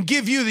anyone and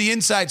give you the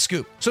inside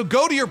scoop. So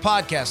go to your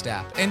podcast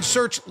app and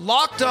search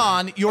Locked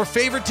On, your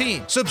favorite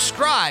team.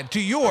 Subscribe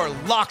to your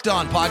Locked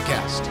On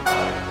podcast.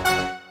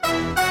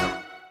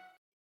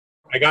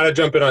 I got to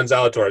jump in on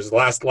Zalatoris.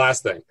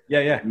 Last thing.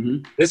 Yeah.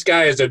 Mm-hmm. This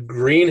guy is a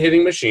green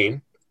hitting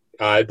machine.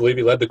 I believe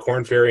he led the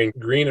Corn Ferry in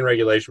green and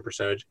regulation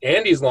percentage,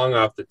 and he's long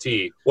off the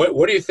tee.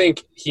 What do you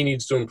think he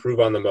needs to improve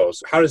on the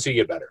most? How does he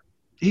get better?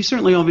 He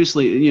certainly,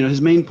 obviously,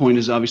 his main point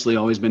has obviously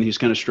always been he's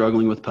kind of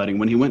struggling with putting.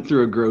 When he went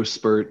through a growth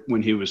spurt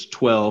when he was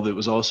 12, it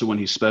was also when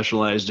he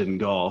specialized in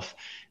golf,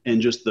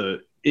 and just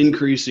the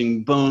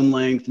increasing bone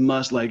length,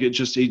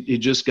 he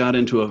just got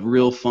into a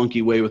real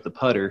funky way with the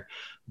putter.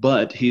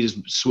 But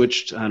he's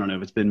switched, I don't know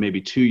if it's been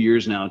maybe 2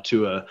 years now,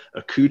 to a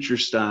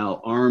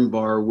Kuchar-style arm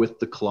bar with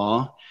the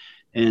claw.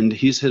 And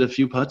he's hit a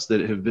few putts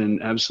that have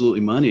been absolutely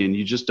money. And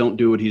you just don't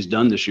do what he's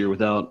done this year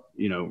without,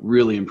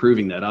 really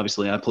improving that.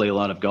 Obviously, I play a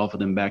lot of golf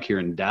with him back here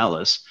in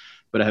Dallas,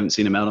 but I haven't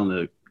seen him out on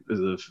the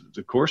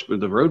course or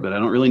the road, but I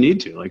don't really need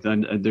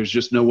to. There's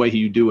just no way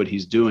you do what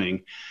he's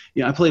doing.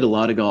 I played a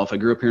lot of golf. I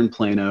grew up here in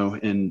Plano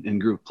and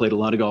played a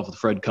lot of golf with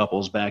Fred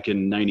Couples back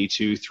in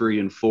 92, 3,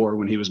 and 4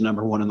 when he was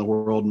number one in the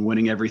world and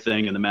winning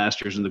everything and the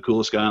Masters and the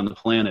coolest guy on the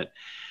planet.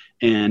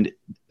 And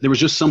there was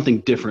just something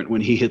different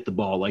when he hit the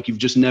ball. Like you've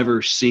just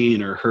never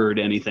seen or heard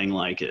anything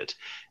like it.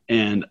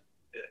 And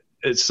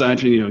aside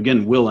from,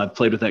 again, Will, I've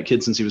played with that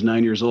kid since he was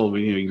 9 years old.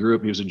 He grew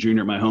up, he was a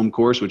junior at my home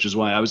course, which is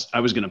why I was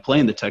going to play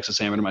in the Texas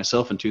Amateur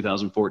myself in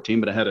 2014,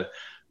 but I had a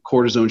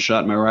cortisone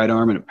shot in my right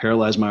arm and it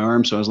paralyzed my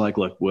arm. So I was like,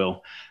 look,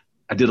 Will,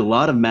 I did a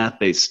lot of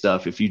math-based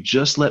stuff. If you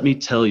just let me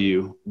tell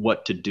you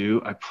what to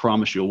do, I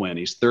promise you'll win.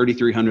 He's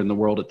 3,300 in the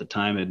world at the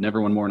time. Had never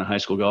won more in a high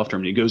school golf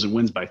tournament. He goes and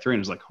wins by 3. And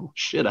I was like, oh,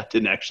 shit, I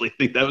didn't actually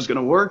think that was going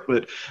to work,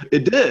 but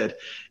it did.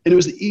 And it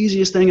was the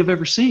easiest thing I've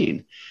ever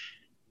seen.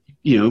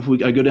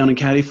 I go down and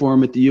caddy for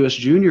him at the U.S.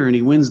 Junior, and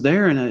he wins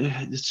there. And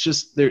it's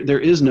just there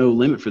is no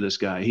limit for this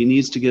guy. He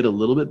needs to get a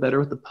little bit better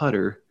with the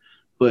putter.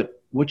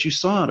 But what you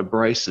saw out of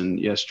Bryson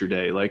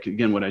yesterday, like,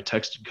 again, what I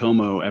texted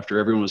Como after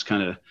everyone was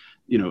kind of,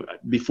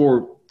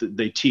 before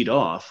they teed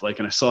off,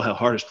 and I saw how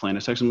hard he's playing, I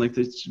texted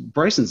him,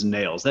 Bryson's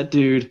nails. That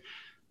dude,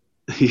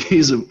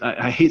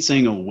 I hate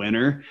saying a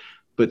winner,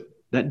 but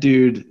that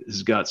dude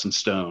has got some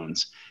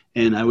stones.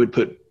 And I would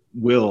put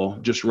Will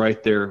just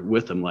right there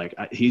with him.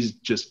 He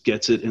just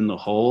gets it in the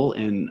hole,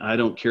 and I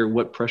don't care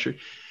what pressure.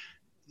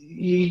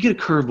 You get a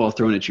curveball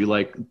thrown at you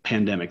like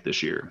pandemic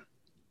this year.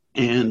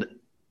 And,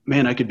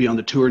 man, I could be on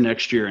the tour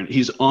next year, and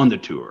he's on the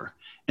tour.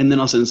 And then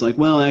all of a sudden it's like,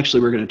 well,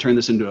 actually, we're going to turn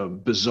this into a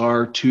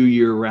bizarre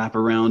 2-year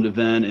wraparound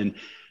event. And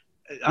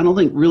I don't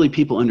think really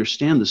people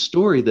understand the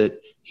story that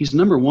he's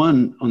number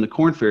one on the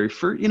Corn Ferry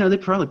for, they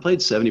probably played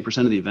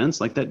 70% of the events.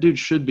 Like that dude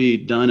should be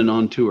done and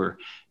on tour.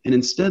 And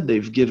instead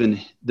they've given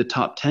the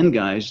top 10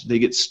 guys, they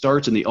get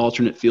starts in the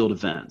alternate field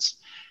events.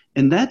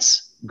 And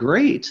that's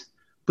great,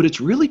 but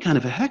it's really kind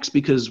of a hex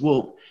because,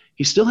 well,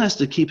 he still has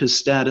to keep his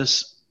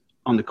status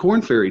on the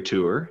Corn Ferry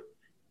Tour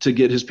to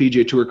get his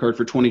PGA Tour card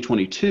for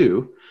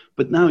 2022.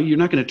 But now you're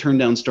not going to turn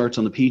down starts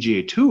on the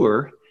PGA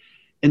Tour.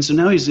 And so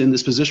now he's in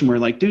this position where,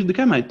 dude, the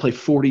guy might play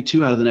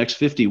 42 out of the next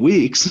 50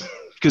 weeks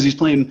because he's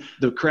playing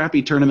the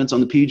crappy tournaments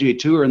on the PGA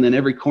Tour and then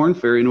every Corn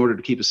Ferry in order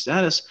to keep his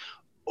status.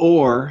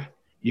 Or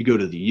you go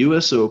to the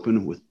U.S.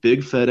 Open with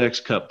big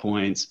FedEx Cup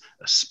points,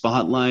 a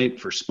spotlight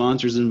for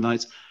sponsors and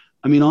invites.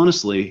 I mean,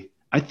 honestly,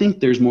 I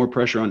think there's more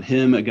pressure on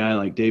him, a guy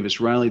like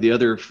Davis Riley, the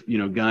other,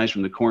 guys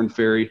from the Corn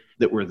Ferry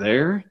that were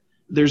there.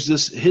 There's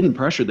this hidden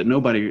pressure that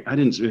I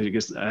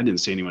didn't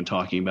see anyone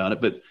talking about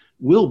it, but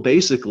Will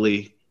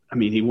basically,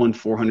 he won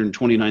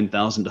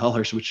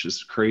 $429,000, which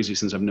is crazy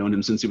since I've known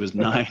him since he was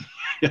 9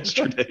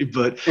 yesterday,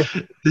 but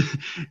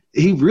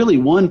he really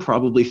won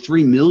probably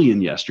 $3 million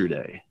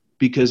yesterday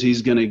because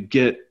he's going to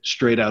get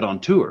straight out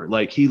on tour.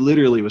 He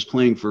literally was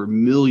playing for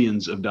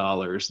millions of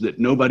dollars that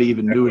nobody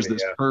even knew was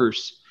this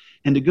purse.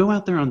 And to go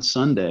out there on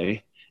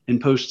Sunday and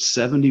post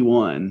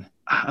 71,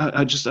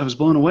 I was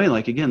blown away.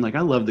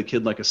 I love the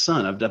kid like a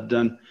son. I've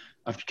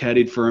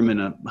caddied for him in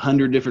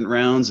 100 different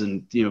rounds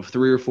and,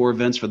 3 or 4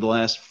 events for the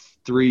last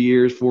 3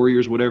 years, 4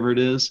 years, whatever it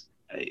is.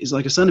 He's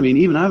like a son to me. And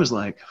even I was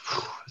like,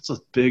 it's a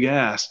big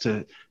ass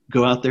to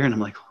go out there. And I'm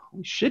like,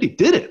 holy shit, he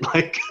did it.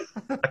 I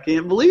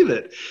can't believe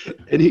it.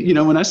 And he,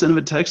 when I sent him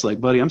a text,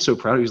 buddy, I'm so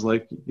proud of you. He's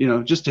like,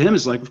 just to him,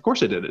 it's like, of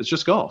course I did it. It's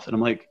just golf. And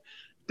I'm like,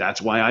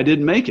 that's why I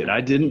didn't make it.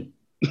 I didn't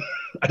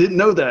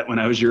know that when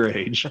I was your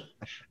age.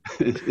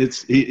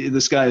 The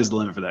sky is the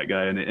limit for that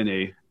guy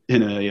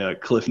in a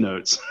Cliff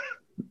Notes.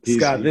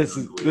 Scott, this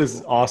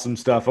is awesome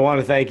stuff. I want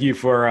to thank you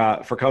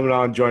for coming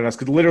on and joining us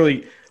because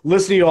literally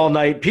listening to you all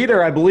night.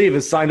 Peter, I believe,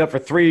 has signed up for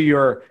 3 of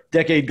your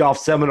Decade Golf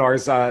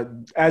seminars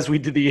as we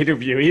did the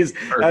interview. He's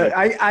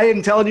I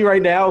am telling you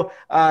right now,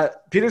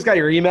 Peter's got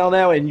your email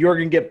now, and you're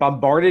going to get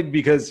bombarded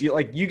because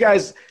you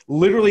guys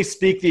literally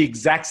speak the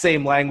exact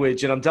same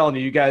language. And I'm telling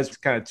you, you guys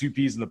kind of two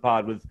peas in the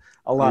pod with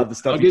a lot of the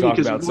stuff you talk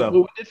about. So what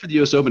we did for the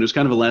U.S. Open, it was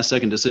kind of a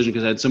last-second decision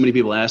because I had so many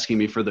people asking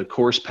me for the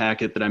course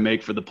packet that I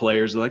make for the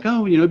players. They're like,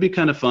 oh, it'd be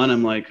kind of fun.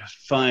 I'm like,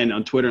 fine,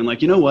 on Twitter. I'm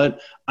like, you know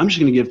what? I'm just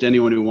going to give to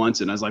anyone who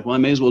wants it. And I was like, well, I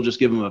may as well just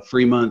give them a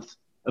free month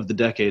of the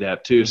Decade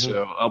app too. Mm-hmm.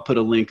 So I'll put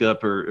a link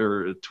up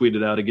or tweet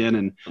it out again,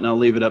 and I'll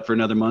leave it up for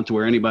another month to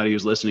where anybody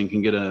who's listening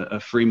can get a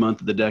free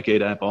month of the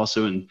Decade app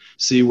also and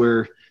see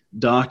where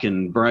Doc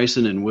and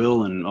Bryson and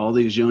Will and all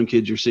these young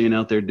kids you're seeing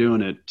out there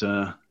doing it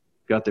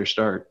got their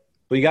start.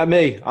 Well, you got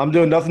me. I'm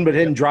doing nothing but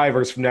hitting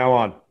drivers from now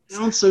on. It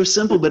sounds so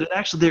simple, but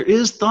there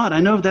is thought. I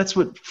know that's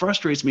what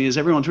frustrates me is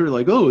everyone's really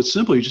like, oh, it's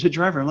simple. You just hit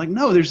driver. I'm like,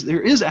 no,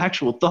 there is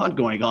actual thought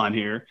going on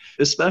here,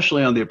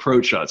 especially on the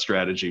approach shot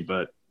strategy.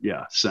 But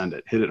yeah, send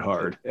it. Hit it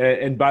hard.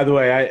 And by the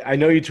way, I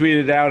know you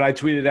tweeted it out. I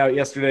tweeted it out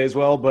yesterday as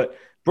well. But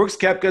Brooks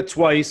Koepka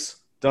twice,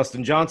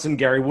 Dustin Johnson,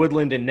 Gary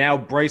Woodland, and now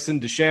Bryson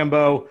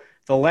DeChambeau,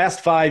 the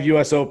last 5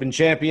 U.S. Open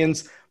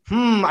champions.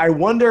 I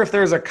wonder if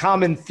there's a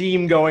common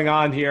theme going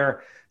on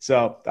here.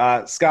 So,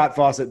 Scott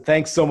Fawcett,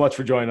 thanks so much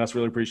for joining us.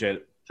 Really appreciate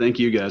it. Thank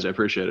you, guys. I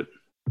appreciate it.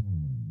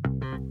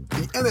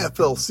 The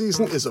NFL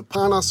season is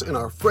upon us, and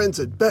our friends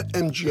at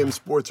BetMGM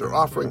Sports are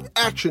offering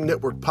Action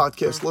Network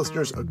podcast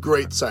listeners a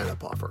great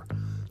sign-up offer.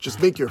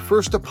 Just make your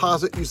first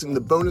deposit using the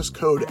bonus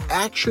code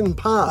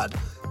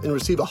ACTIONPOD and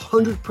receive a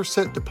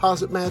 100%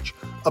 deposit match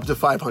up to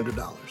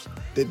 $500.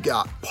 They've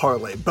got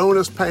parlay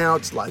bonus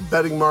payouts, live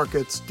betting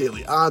markets,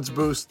 daily odds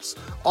boosts,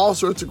 all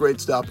sorts of great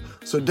stuff.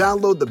 So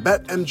download the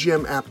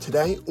BetMGM app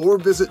today or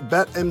visit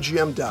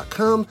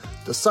BetMGM.com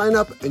to sign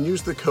up and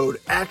use the code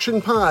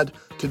ACTIONPOD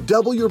to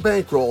double your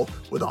bankroll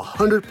with a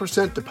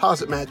 100%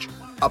 deposit match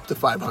up to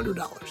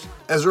 $500.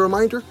 As a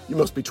reminder, you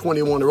must be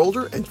 21 or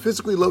older and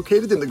physically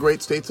located in the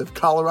great states of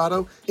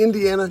Colorado,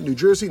 Indiana, New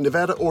Jersey,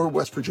 Nevada, or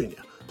West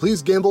Virginia.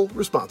 Please gamble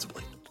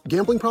responsibly.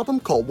 Gambling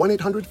problem? Call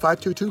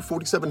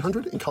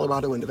 1-800-522-4700 in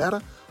Colorado and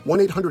Nevada,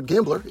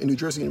 1-800-GAMBLER in New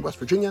Jersey and West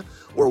Virginia,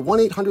 or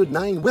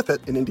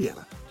 1-800-9-WITH-IT in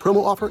Indiana.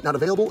 Promo offer not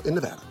available in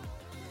Nevada.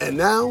 And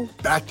now,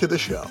 back to the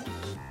show.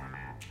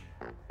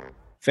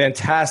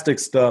 Fantastic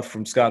stuff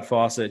from Scott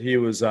Fawcett. He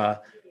was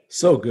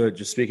so good,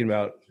 just speaking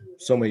about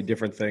so many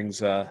different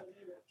things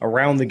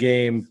around the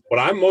game. What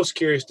I'm most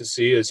curious to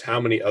see is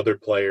how many other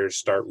players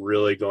start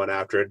really going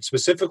after it,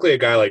 specifically a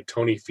guy like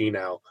Tony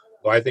Finau,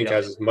 who I think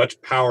has as much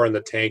power in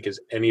the tank as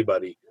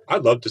anybody.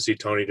 I'd love to see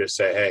Tony just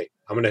say, hey,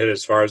 I'm going to hit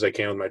as far as I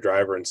can with my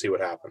driver and see what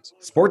happens.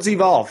 Sports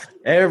evolve.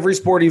 Every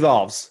sport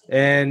evolves.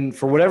 And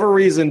for whatever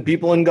reason,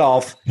 people in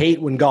golf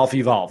hate when golf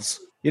evolves.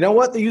 You know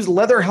what? They used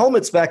leather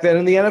helmets back then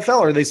in the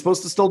NFL. Are they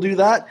supposed to still do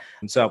that?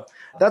 And so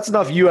that's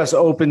enough U.S.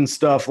 Open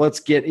stuff.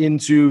 Let's get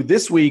into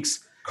this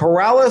week's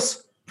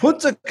Corrales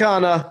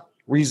Puntacana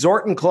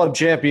Resort and Club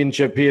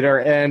Championship,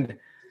 Peter. And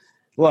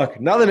look,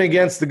 nothing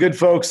against the good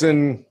folks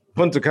in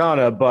Punta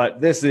Cana,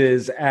 but this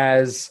is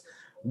as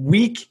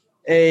weak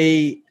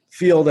a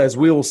field as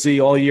we will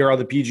see all year on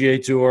the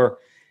PGA Tour,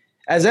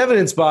 as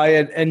evidenced by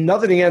it, and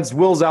nothing against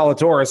Will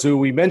Zalatoris, who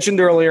we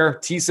mentioned earlier,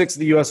 T6 of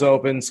the U.S.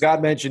 Open.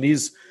 Scott mentioned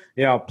he's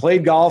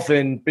played golf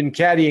and been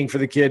caddying for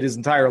the kid his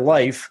entire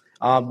life.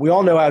 We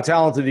all know how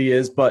talented he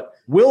is, but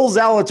Will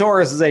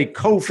Zalatoris is a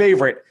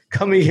co-favorite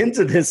coming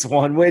into this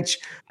one, which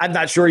I'm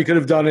not sure he could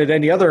have done at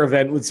any other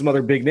event with some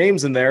other big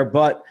names in there,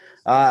 but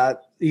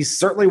he's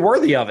certainly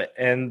worthy of it,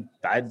 and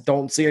I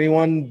don't see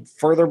anyone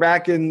further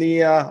back in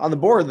the on the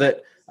board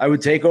that I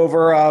would take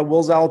over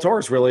Will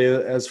Zalatoris, really,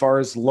 as far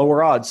as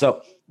lower odds.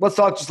 So let's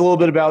talk just a little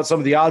bit about some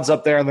of the odds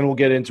up there, and then we'll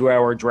get into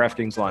our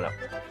DraftKings lineup.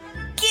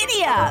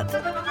 Giddy up!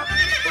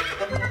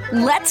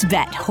 Let's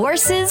bet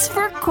horses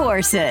for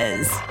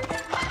courses.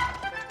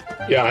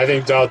 Yeah, I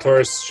think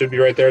Zalatoris should be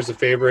right there as a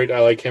favorite. I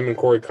like him and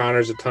Corey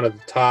Connors a ton at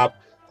the top,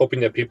 hoping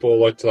that people will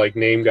look to like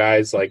name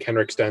guys like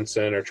Henrik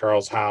Stenson or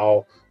Charles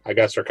Howell. I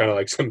guess are kind of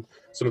like some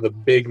of the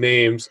big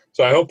names.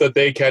 So I hope that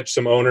they catch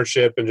some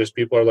ownership and just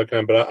people are looking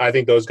at them. But I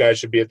think those guys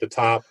should be at the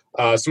top.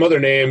 Some other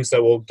names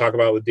that we'll talk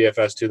about with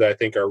DFS too that I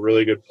think are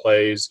really good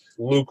plays.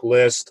 Luke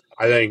List,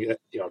 I think,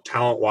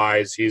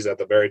 talent-wise, he's at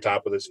the very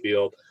top of this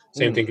field.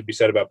 Same thing could be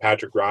said about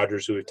Patrick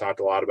Rogers, who we've talked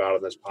a lot about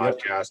on this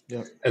podcast.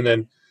 Yep. And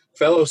then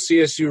fellow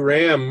CSU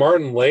Ram,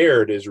 Martin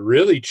Laird, is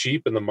really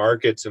cheap in the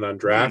markets and on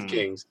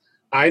DraftKings.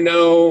 I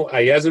know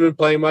he hasn't been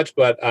playing much,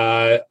 but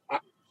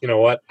you know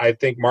what? I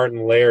think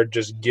Martin Laird,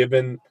 just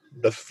given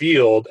the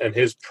field and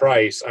his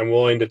price, I'm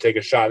willing to take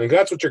a shot. And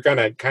that's what you're kind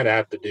of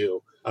have to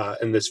do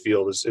in this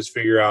field is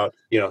figure out,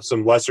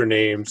 some lesser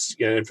names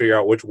and figure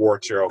out which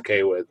warts you're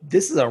okay with.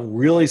 This is a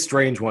really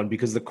strange one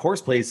because the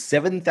course plays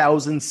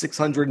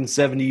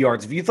 7,670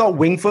 yards. If you thought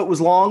Winged Foot was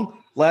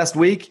long last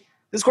week,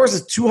 this course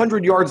is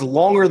 200 yards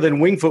longer than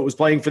Winged Foot was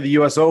playing for the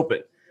U.S.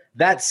 Open.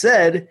 That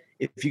said,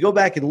 if you go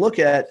back and look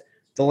at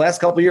the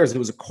last couple of years, it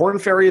was a Korn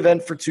Ferry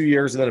event for 2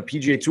 years and then a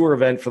PGA Tour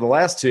event for the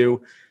last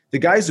two. The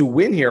guys who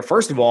win here,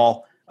 first of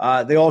all,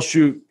 they all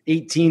shoot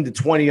 18 to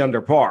 20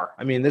 under par.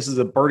 I mean, this is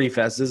a birdie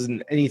fest. This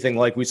isn't anything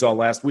like we saw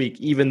last week,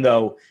 even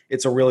though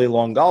it's a really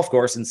long golf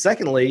course. And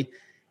secondly,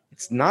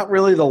 it's not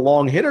really the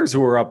long hitters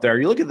who are up there.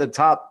 You look at the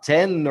top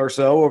 10 or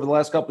so over the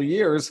last couple of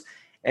years,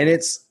 and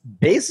it's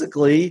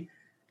basically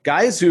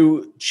guys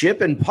who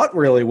chip and putt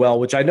really well,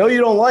 which I know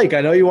you don't like.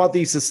 I know you want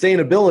the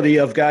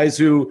sustainability of guys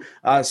who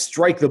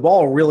strike the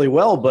ball really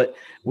well, but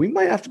we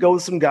might have to go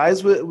with some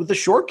guys with the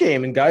short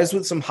game and guys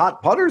with some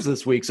hot putters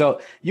this week.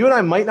 So you and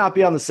I might not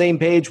be on the same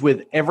page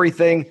with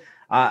everything.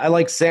 I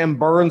like Sam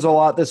Burns a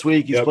lot this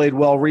week. He's played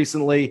well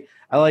recently.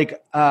 I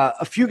like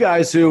a few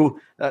guys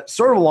who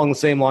sort of along the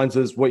same lines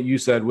as what you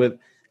said, with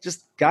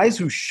just guys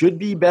who should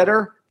be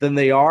better than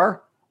they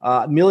are.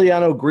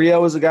 Emiliano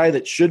Grillo is a guy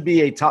that should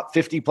be a top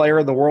 50 player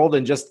in the world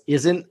and just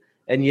isn't.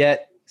 And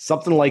yet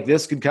something like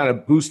this could kind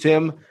of boost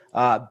him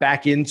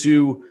back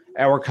into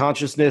our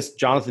consciousness.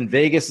 Jonathan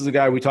Vegas is a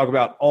guy we talk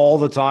about all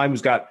the time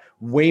who's got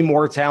way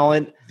more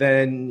talent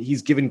than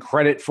he's given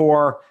credit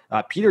for.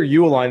 Peter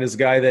Uihlein is a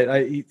guy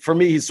that, for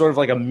me, he's sort of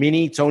like a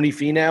mini Tony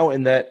Finau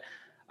in that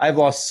I've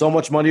lost so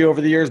much money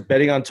over the years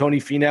betting on Tony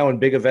Finau in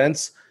big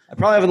events. I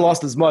probably haven't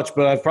lost as much,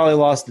 but I've probably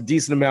lost a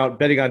decent amount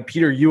betting on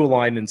Peter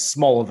Uihlein in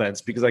small events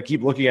because I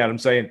keep looking at him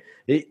saying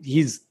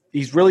he's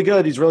really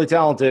good, he's really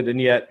talented, and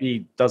yet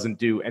he doesn't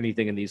do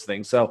anything in these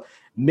things. So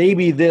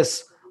maybe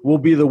this will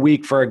be the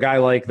week for a guy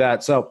like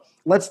that. So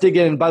let's dig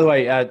in. And by the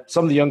way,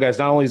 some of the young guys,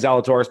 not only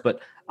Zalatoris,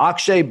 but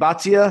Akshay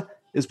Bhatia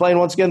is playing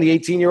once again, the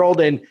 18-year-old,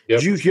 and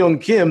Joo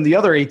Hyun Kim, the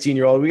other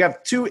 18-year-old. We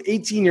got two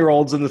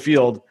 18-year-olds in the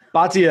field.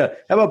 Bhatia,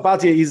 how about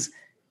Bhatia? He's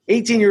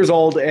 18 years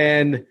old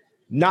and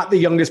not the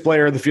youngest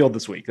player in the field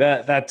this week.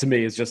 That to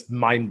me is just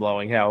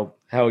mind-blowing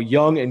how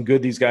young and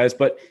good these guys.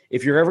 But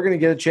if you're ever going to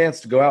get a chance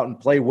to go out and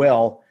play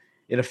well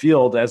in a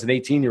field as an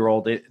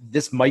 18-year-old,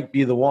 this might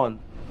be the one.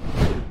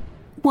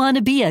 Want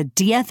to be a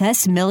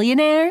DFS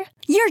millionaire?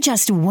 You're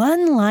just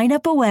one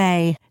lineup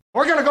away.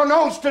 We're going to go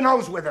nose to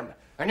nose with him,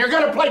 and you're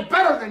going to play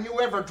better than you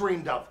ever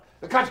dreamed of.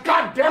 Because,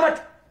 God damn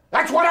it,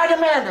 that's what I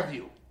demand of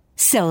you.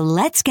 So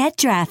let's get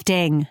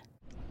drafting.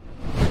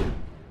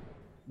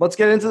 Let's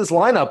get into this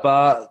lineup.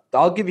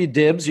 I'll give you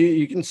dibs.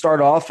 You can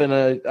start off, and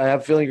I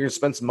have a feeling you're going to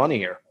spend some money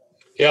here.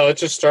 Yeah, let's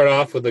just start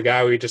off with the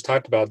guy we just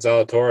talked about,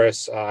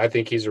 Zalatoris. I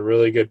think he's a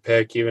really good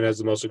pick, even as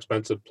the most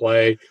expensive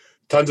play.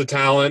 Tons of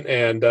talent,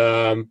 and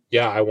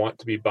I want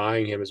to be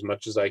buying him as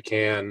much as I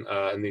can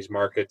in these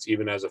markets,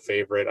 even as a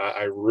favorite.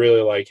 I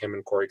really like him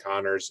and Corey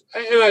Connors,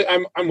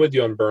 and I'm with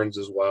you on Burns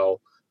as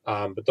well.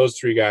 But those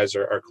three guys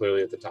are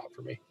clearly at the top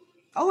for me.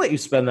 I'll let you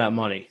spend that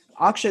money.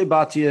 Akshay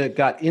Bhatia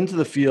got into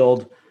the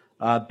field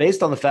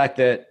based on the fact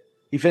that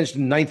he finished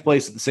in 9th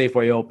place at the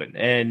Safeway Open,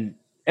 and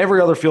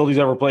every other field he's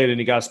ever played in,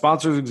 he got a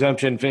sponsor's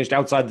exemption, finished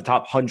outside the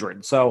top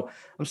 100. So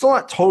I'm still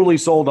not totally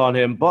sold on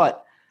him,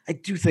 but I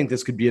do think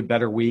this could be a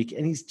better week,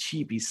 and he's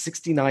cheap. He's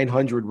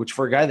 $6,900, which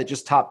for a guy that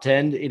just top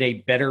 10 in a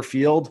better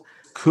field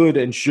could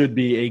and should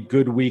be a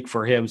good week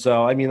for him.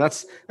 So, I mean,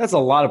 that's a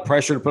lot of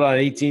pressure to put on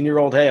an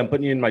 18-year-old. Hey, I'm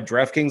putting you in my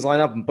DraftKings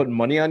lineup. I'm putting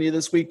money on you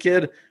this week,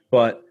 kid.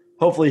 But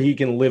hopefully he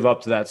can live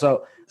up to that.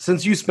 So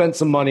since you spent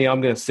some money,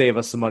 I'm going to save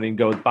us some money and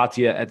go with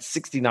Bhatia at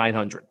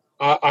 $6,900.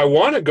 I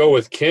want to go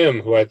with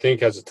Kim, who I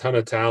think has a ton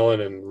of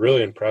talent and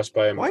really impressed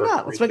by him. Why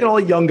not? Let's make an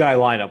all-young guy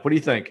lineup. What do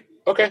you think?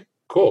 Okay,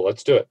 cool.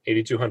 Let's do it.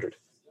 8,200.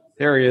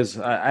 There he is.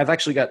 I've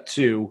actually got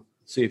two.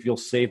 See if you'll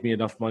save me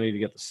enough money to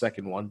get the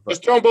second one. But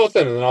just throw them both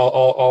in, and then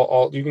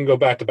I'll you can go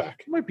back to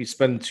back. Might be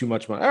spending too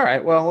much money. All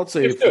right. Well, let's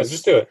see.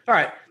 Just do it. All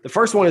right. The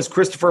first one is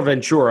Christopher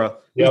Ventura.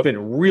 He's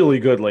been really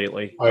good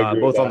lately,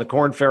 both on the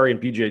Corn Ferry and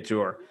PGA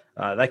Tour.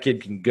 That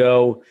kid can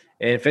go.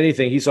 And if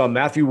anything, he saw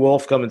Matthew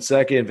Wolff come in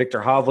second, Victor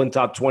Hovland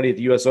top 20 at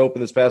the U.S.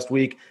 Open this past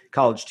week.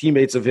 College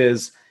teammates of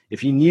his. If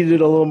he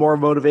needed a little more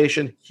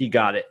motivation, he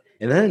got it.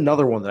 And then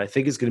another one that I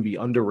think is going to be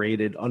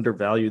underrated,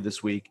 undervalued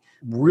this week.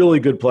 Really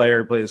good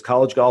player. He plays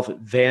college golf at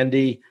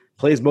Vandy.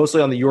 Plays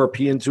mostly on the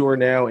European Tour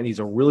now, and he's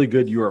a really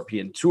good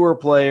European Tour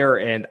player.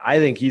 And I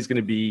think he's going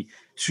to be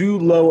too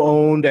low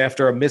owned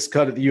after a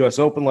miscut at the U.S.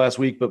 Open last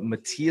week. But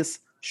Matthias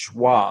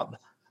Schwab,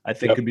 I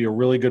think, could be a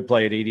really good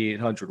play at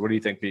 8,800. What do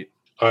you think, Pete?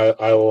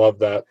 I love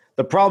that.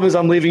 The problem is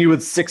I'm leaving you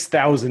with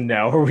 6,000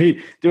 now. Do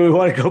we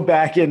want to go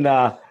back and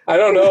I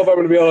don't know if I'm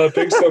going to be able to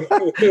pick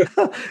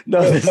something.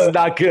 No, this is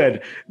not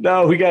good.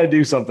 No, we got to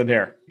do something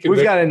here.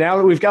 We've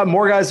got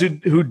more guys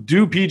who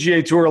do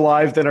PGA Tour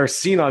Live than are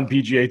seen on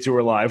PGA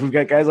Tour Live. We've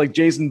got guys like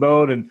Jason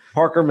Bone and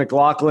Parker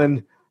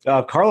McLaughlin.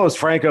 Carlos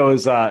Franco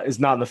is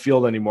not in the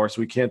field anymore, so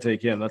we can't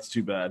take him. That's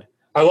too bad.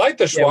 I like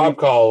the Schwab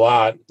call a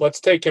lot. Let's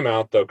take him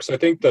out, though, because I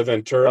think the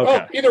Ventura.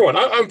 Okay. Oh, either one.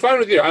 I'm fine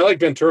with you. I like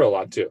Ventura a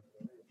lot, too.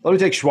 Let me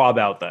take Schwab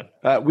out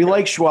then. We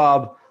like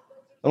Schwab,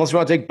 unless you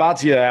want to take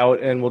Bhatia out,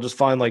 and we'll just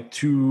find like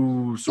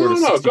two sort of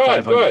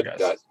 6,500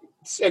 guys.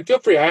 And feel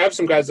free. I have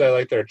some guys that I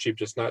like that are cheap,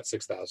 just not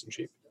 6,000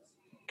 cheap.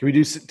 Can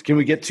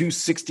we get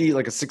 260,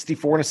 like a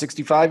 64 and a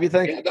 65, you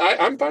think? Yeah,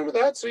 I'm fine with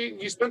that. So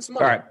you spend some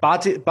money. All right.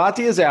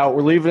 Bhatia is out.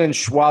 We're leaving in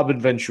Schwab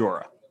and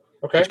Ventura.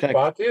 Okay.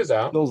 Bhatia is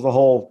out. Those the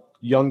whole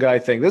young guy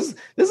thing. This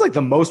is like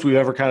the most we've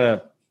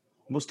ever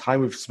most time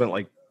we've spent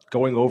like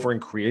going over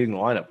and creating the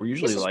lineup. We're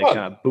usually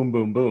like boom,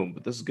 boom, boom,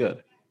 but this is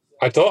good.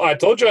 I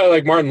told you I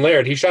like Martin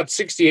Laird. He shot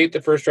 68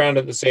 the first round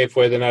at the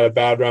Safeway, then had a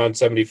bad round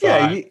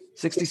 75. Yeah,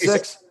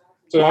 66.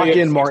 So lock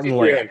in Martin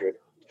Laird.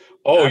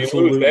 Oh,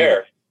 absolutely. You lose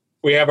there.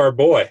 We have our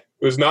boy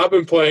who has not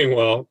been playing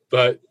well,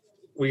 but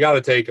we got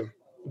to take him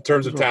in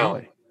terms of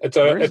talent.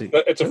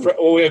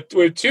 Well, we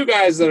have two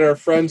guys that are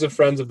friends of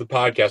the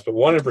podcast, but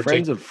one in particular.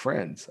 Friends of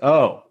friends.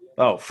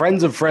 Oh,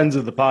 friends of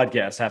the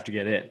podcast have to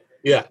get in.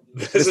 Yeah,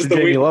 this is the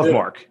Jamie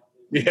Lovemark.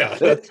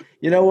 Yeah,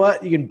 you know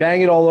what? You can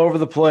bang it all over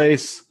the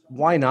place.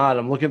 Why not?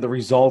 I'm looking at the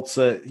results.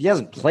 He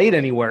hasn't played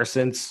anywhere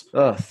since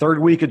third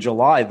week of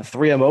July. The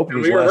 3M Open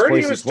was last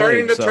place he was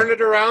starting to turn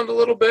it around a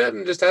little bit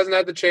and just hasn't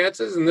had the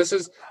chances. And this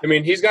is,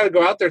 he's got to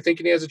go out there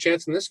thinking he has a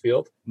chance in this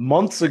field.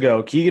 Months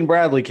ago, Keegan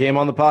Bradley came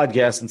on the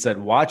podcast and said,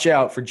 watch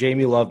out for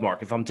Jamie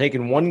Lovemark. If I'm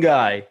taking one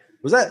guy,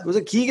 was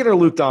it Keegan or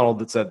Luke Donald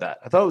that said that?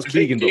 I thought it was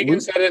Keegan.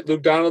 Keegan said it,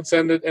 Luke Donald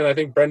said it, and I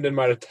think Brendan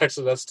might have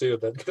texted us too.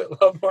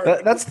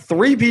 That's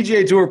 3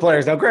 PGA Tour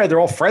players. Now, granted, they're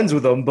all friends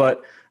with them,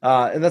 but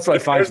and that's what I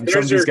find from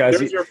some of these guys.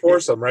 There's your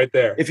foursome right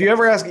there. If you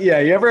ever ask a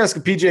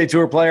PGA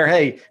Tour player,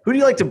 hey, who do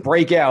you like to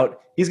break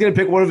out? He's going to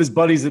pick one of his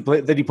buddies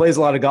that he plays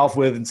a lot of golf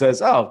with and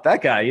says, oh,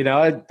 that guy,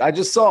 I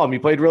just saw him. He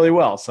played really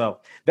well. So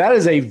that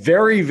is a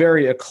very,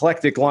 very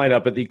eclectic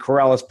lineup at the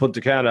Corrales Punta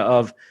Cana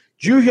of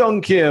Joo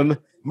Hyung Kim,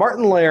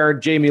 Martin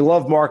Laird, Jamie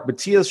Lovemark,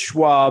 Matthias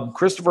Schwab,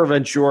 Christopher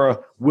Ventura,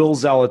 Will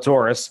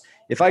Zalatoris.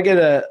 If I get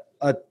a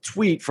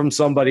tweet from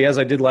somebody, as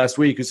I did last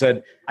week, who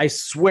said, I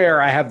swear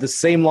I have the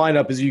same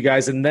lineup as you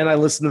guys, and then I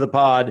listened to the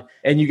pod,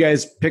 and you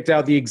guys picked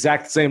out the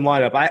exact same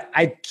lineup.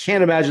 I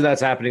can't imagine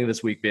that's happening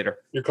this week, Peter.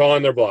 You're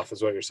calling their bluff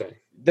is what you're saying.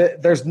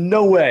 There's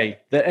no way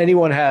that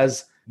anyone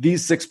has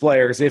these 6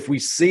 players. If we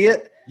see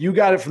it, you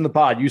got it from the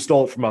pod. You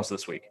stole it from us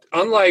this week.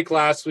 Unlike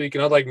last week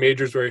and unlike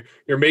majors where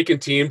you're making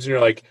teams and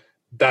you're like,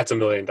 that's $1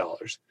 million.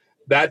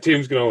 That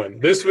team's going to win.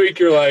 This week,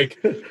 you're like,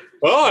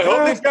 well, I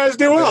hope these guys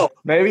do well.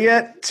 Maybe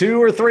get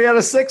 2 or 3 out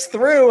of 6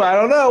 through. I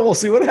don't know. We'll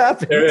see what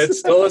happens. It's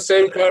still the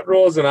same cut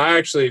rules. And I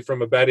actually,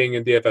 from a betting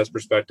and DFS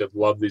perspective,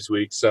 love these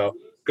weeks. So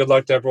good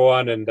luck to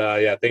everyone. And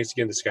thanks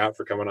again to Scott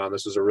for coming on.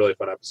 This was a really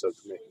fun episode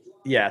for me.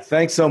 Yeah.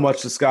 Thanks so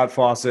much to Scott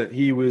Fawcett.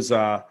 He was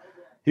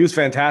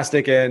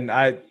fantastic. And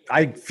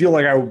I feel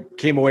like I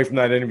came away from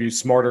that interview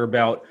smarter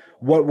about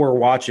what we're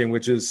watching,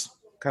 which is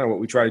kind of what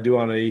we try to do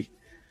on a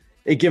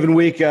given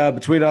week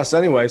between us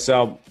anyway.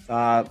 So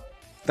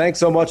thanks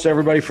so much to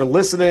everybody for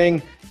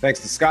listening.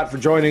 Thanks to Scott for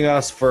joining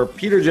us. For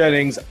Peter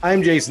Jennings,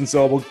 I'm Jason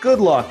Sobel. Good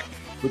luck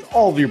with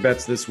all of your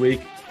bets this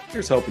week.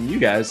 Here's hoping you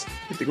guys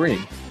hit the green.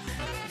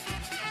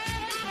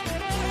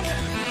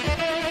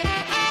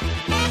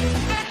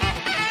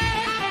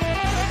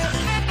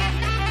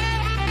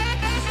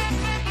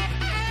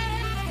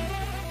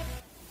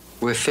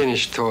 We're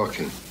finished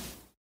talking.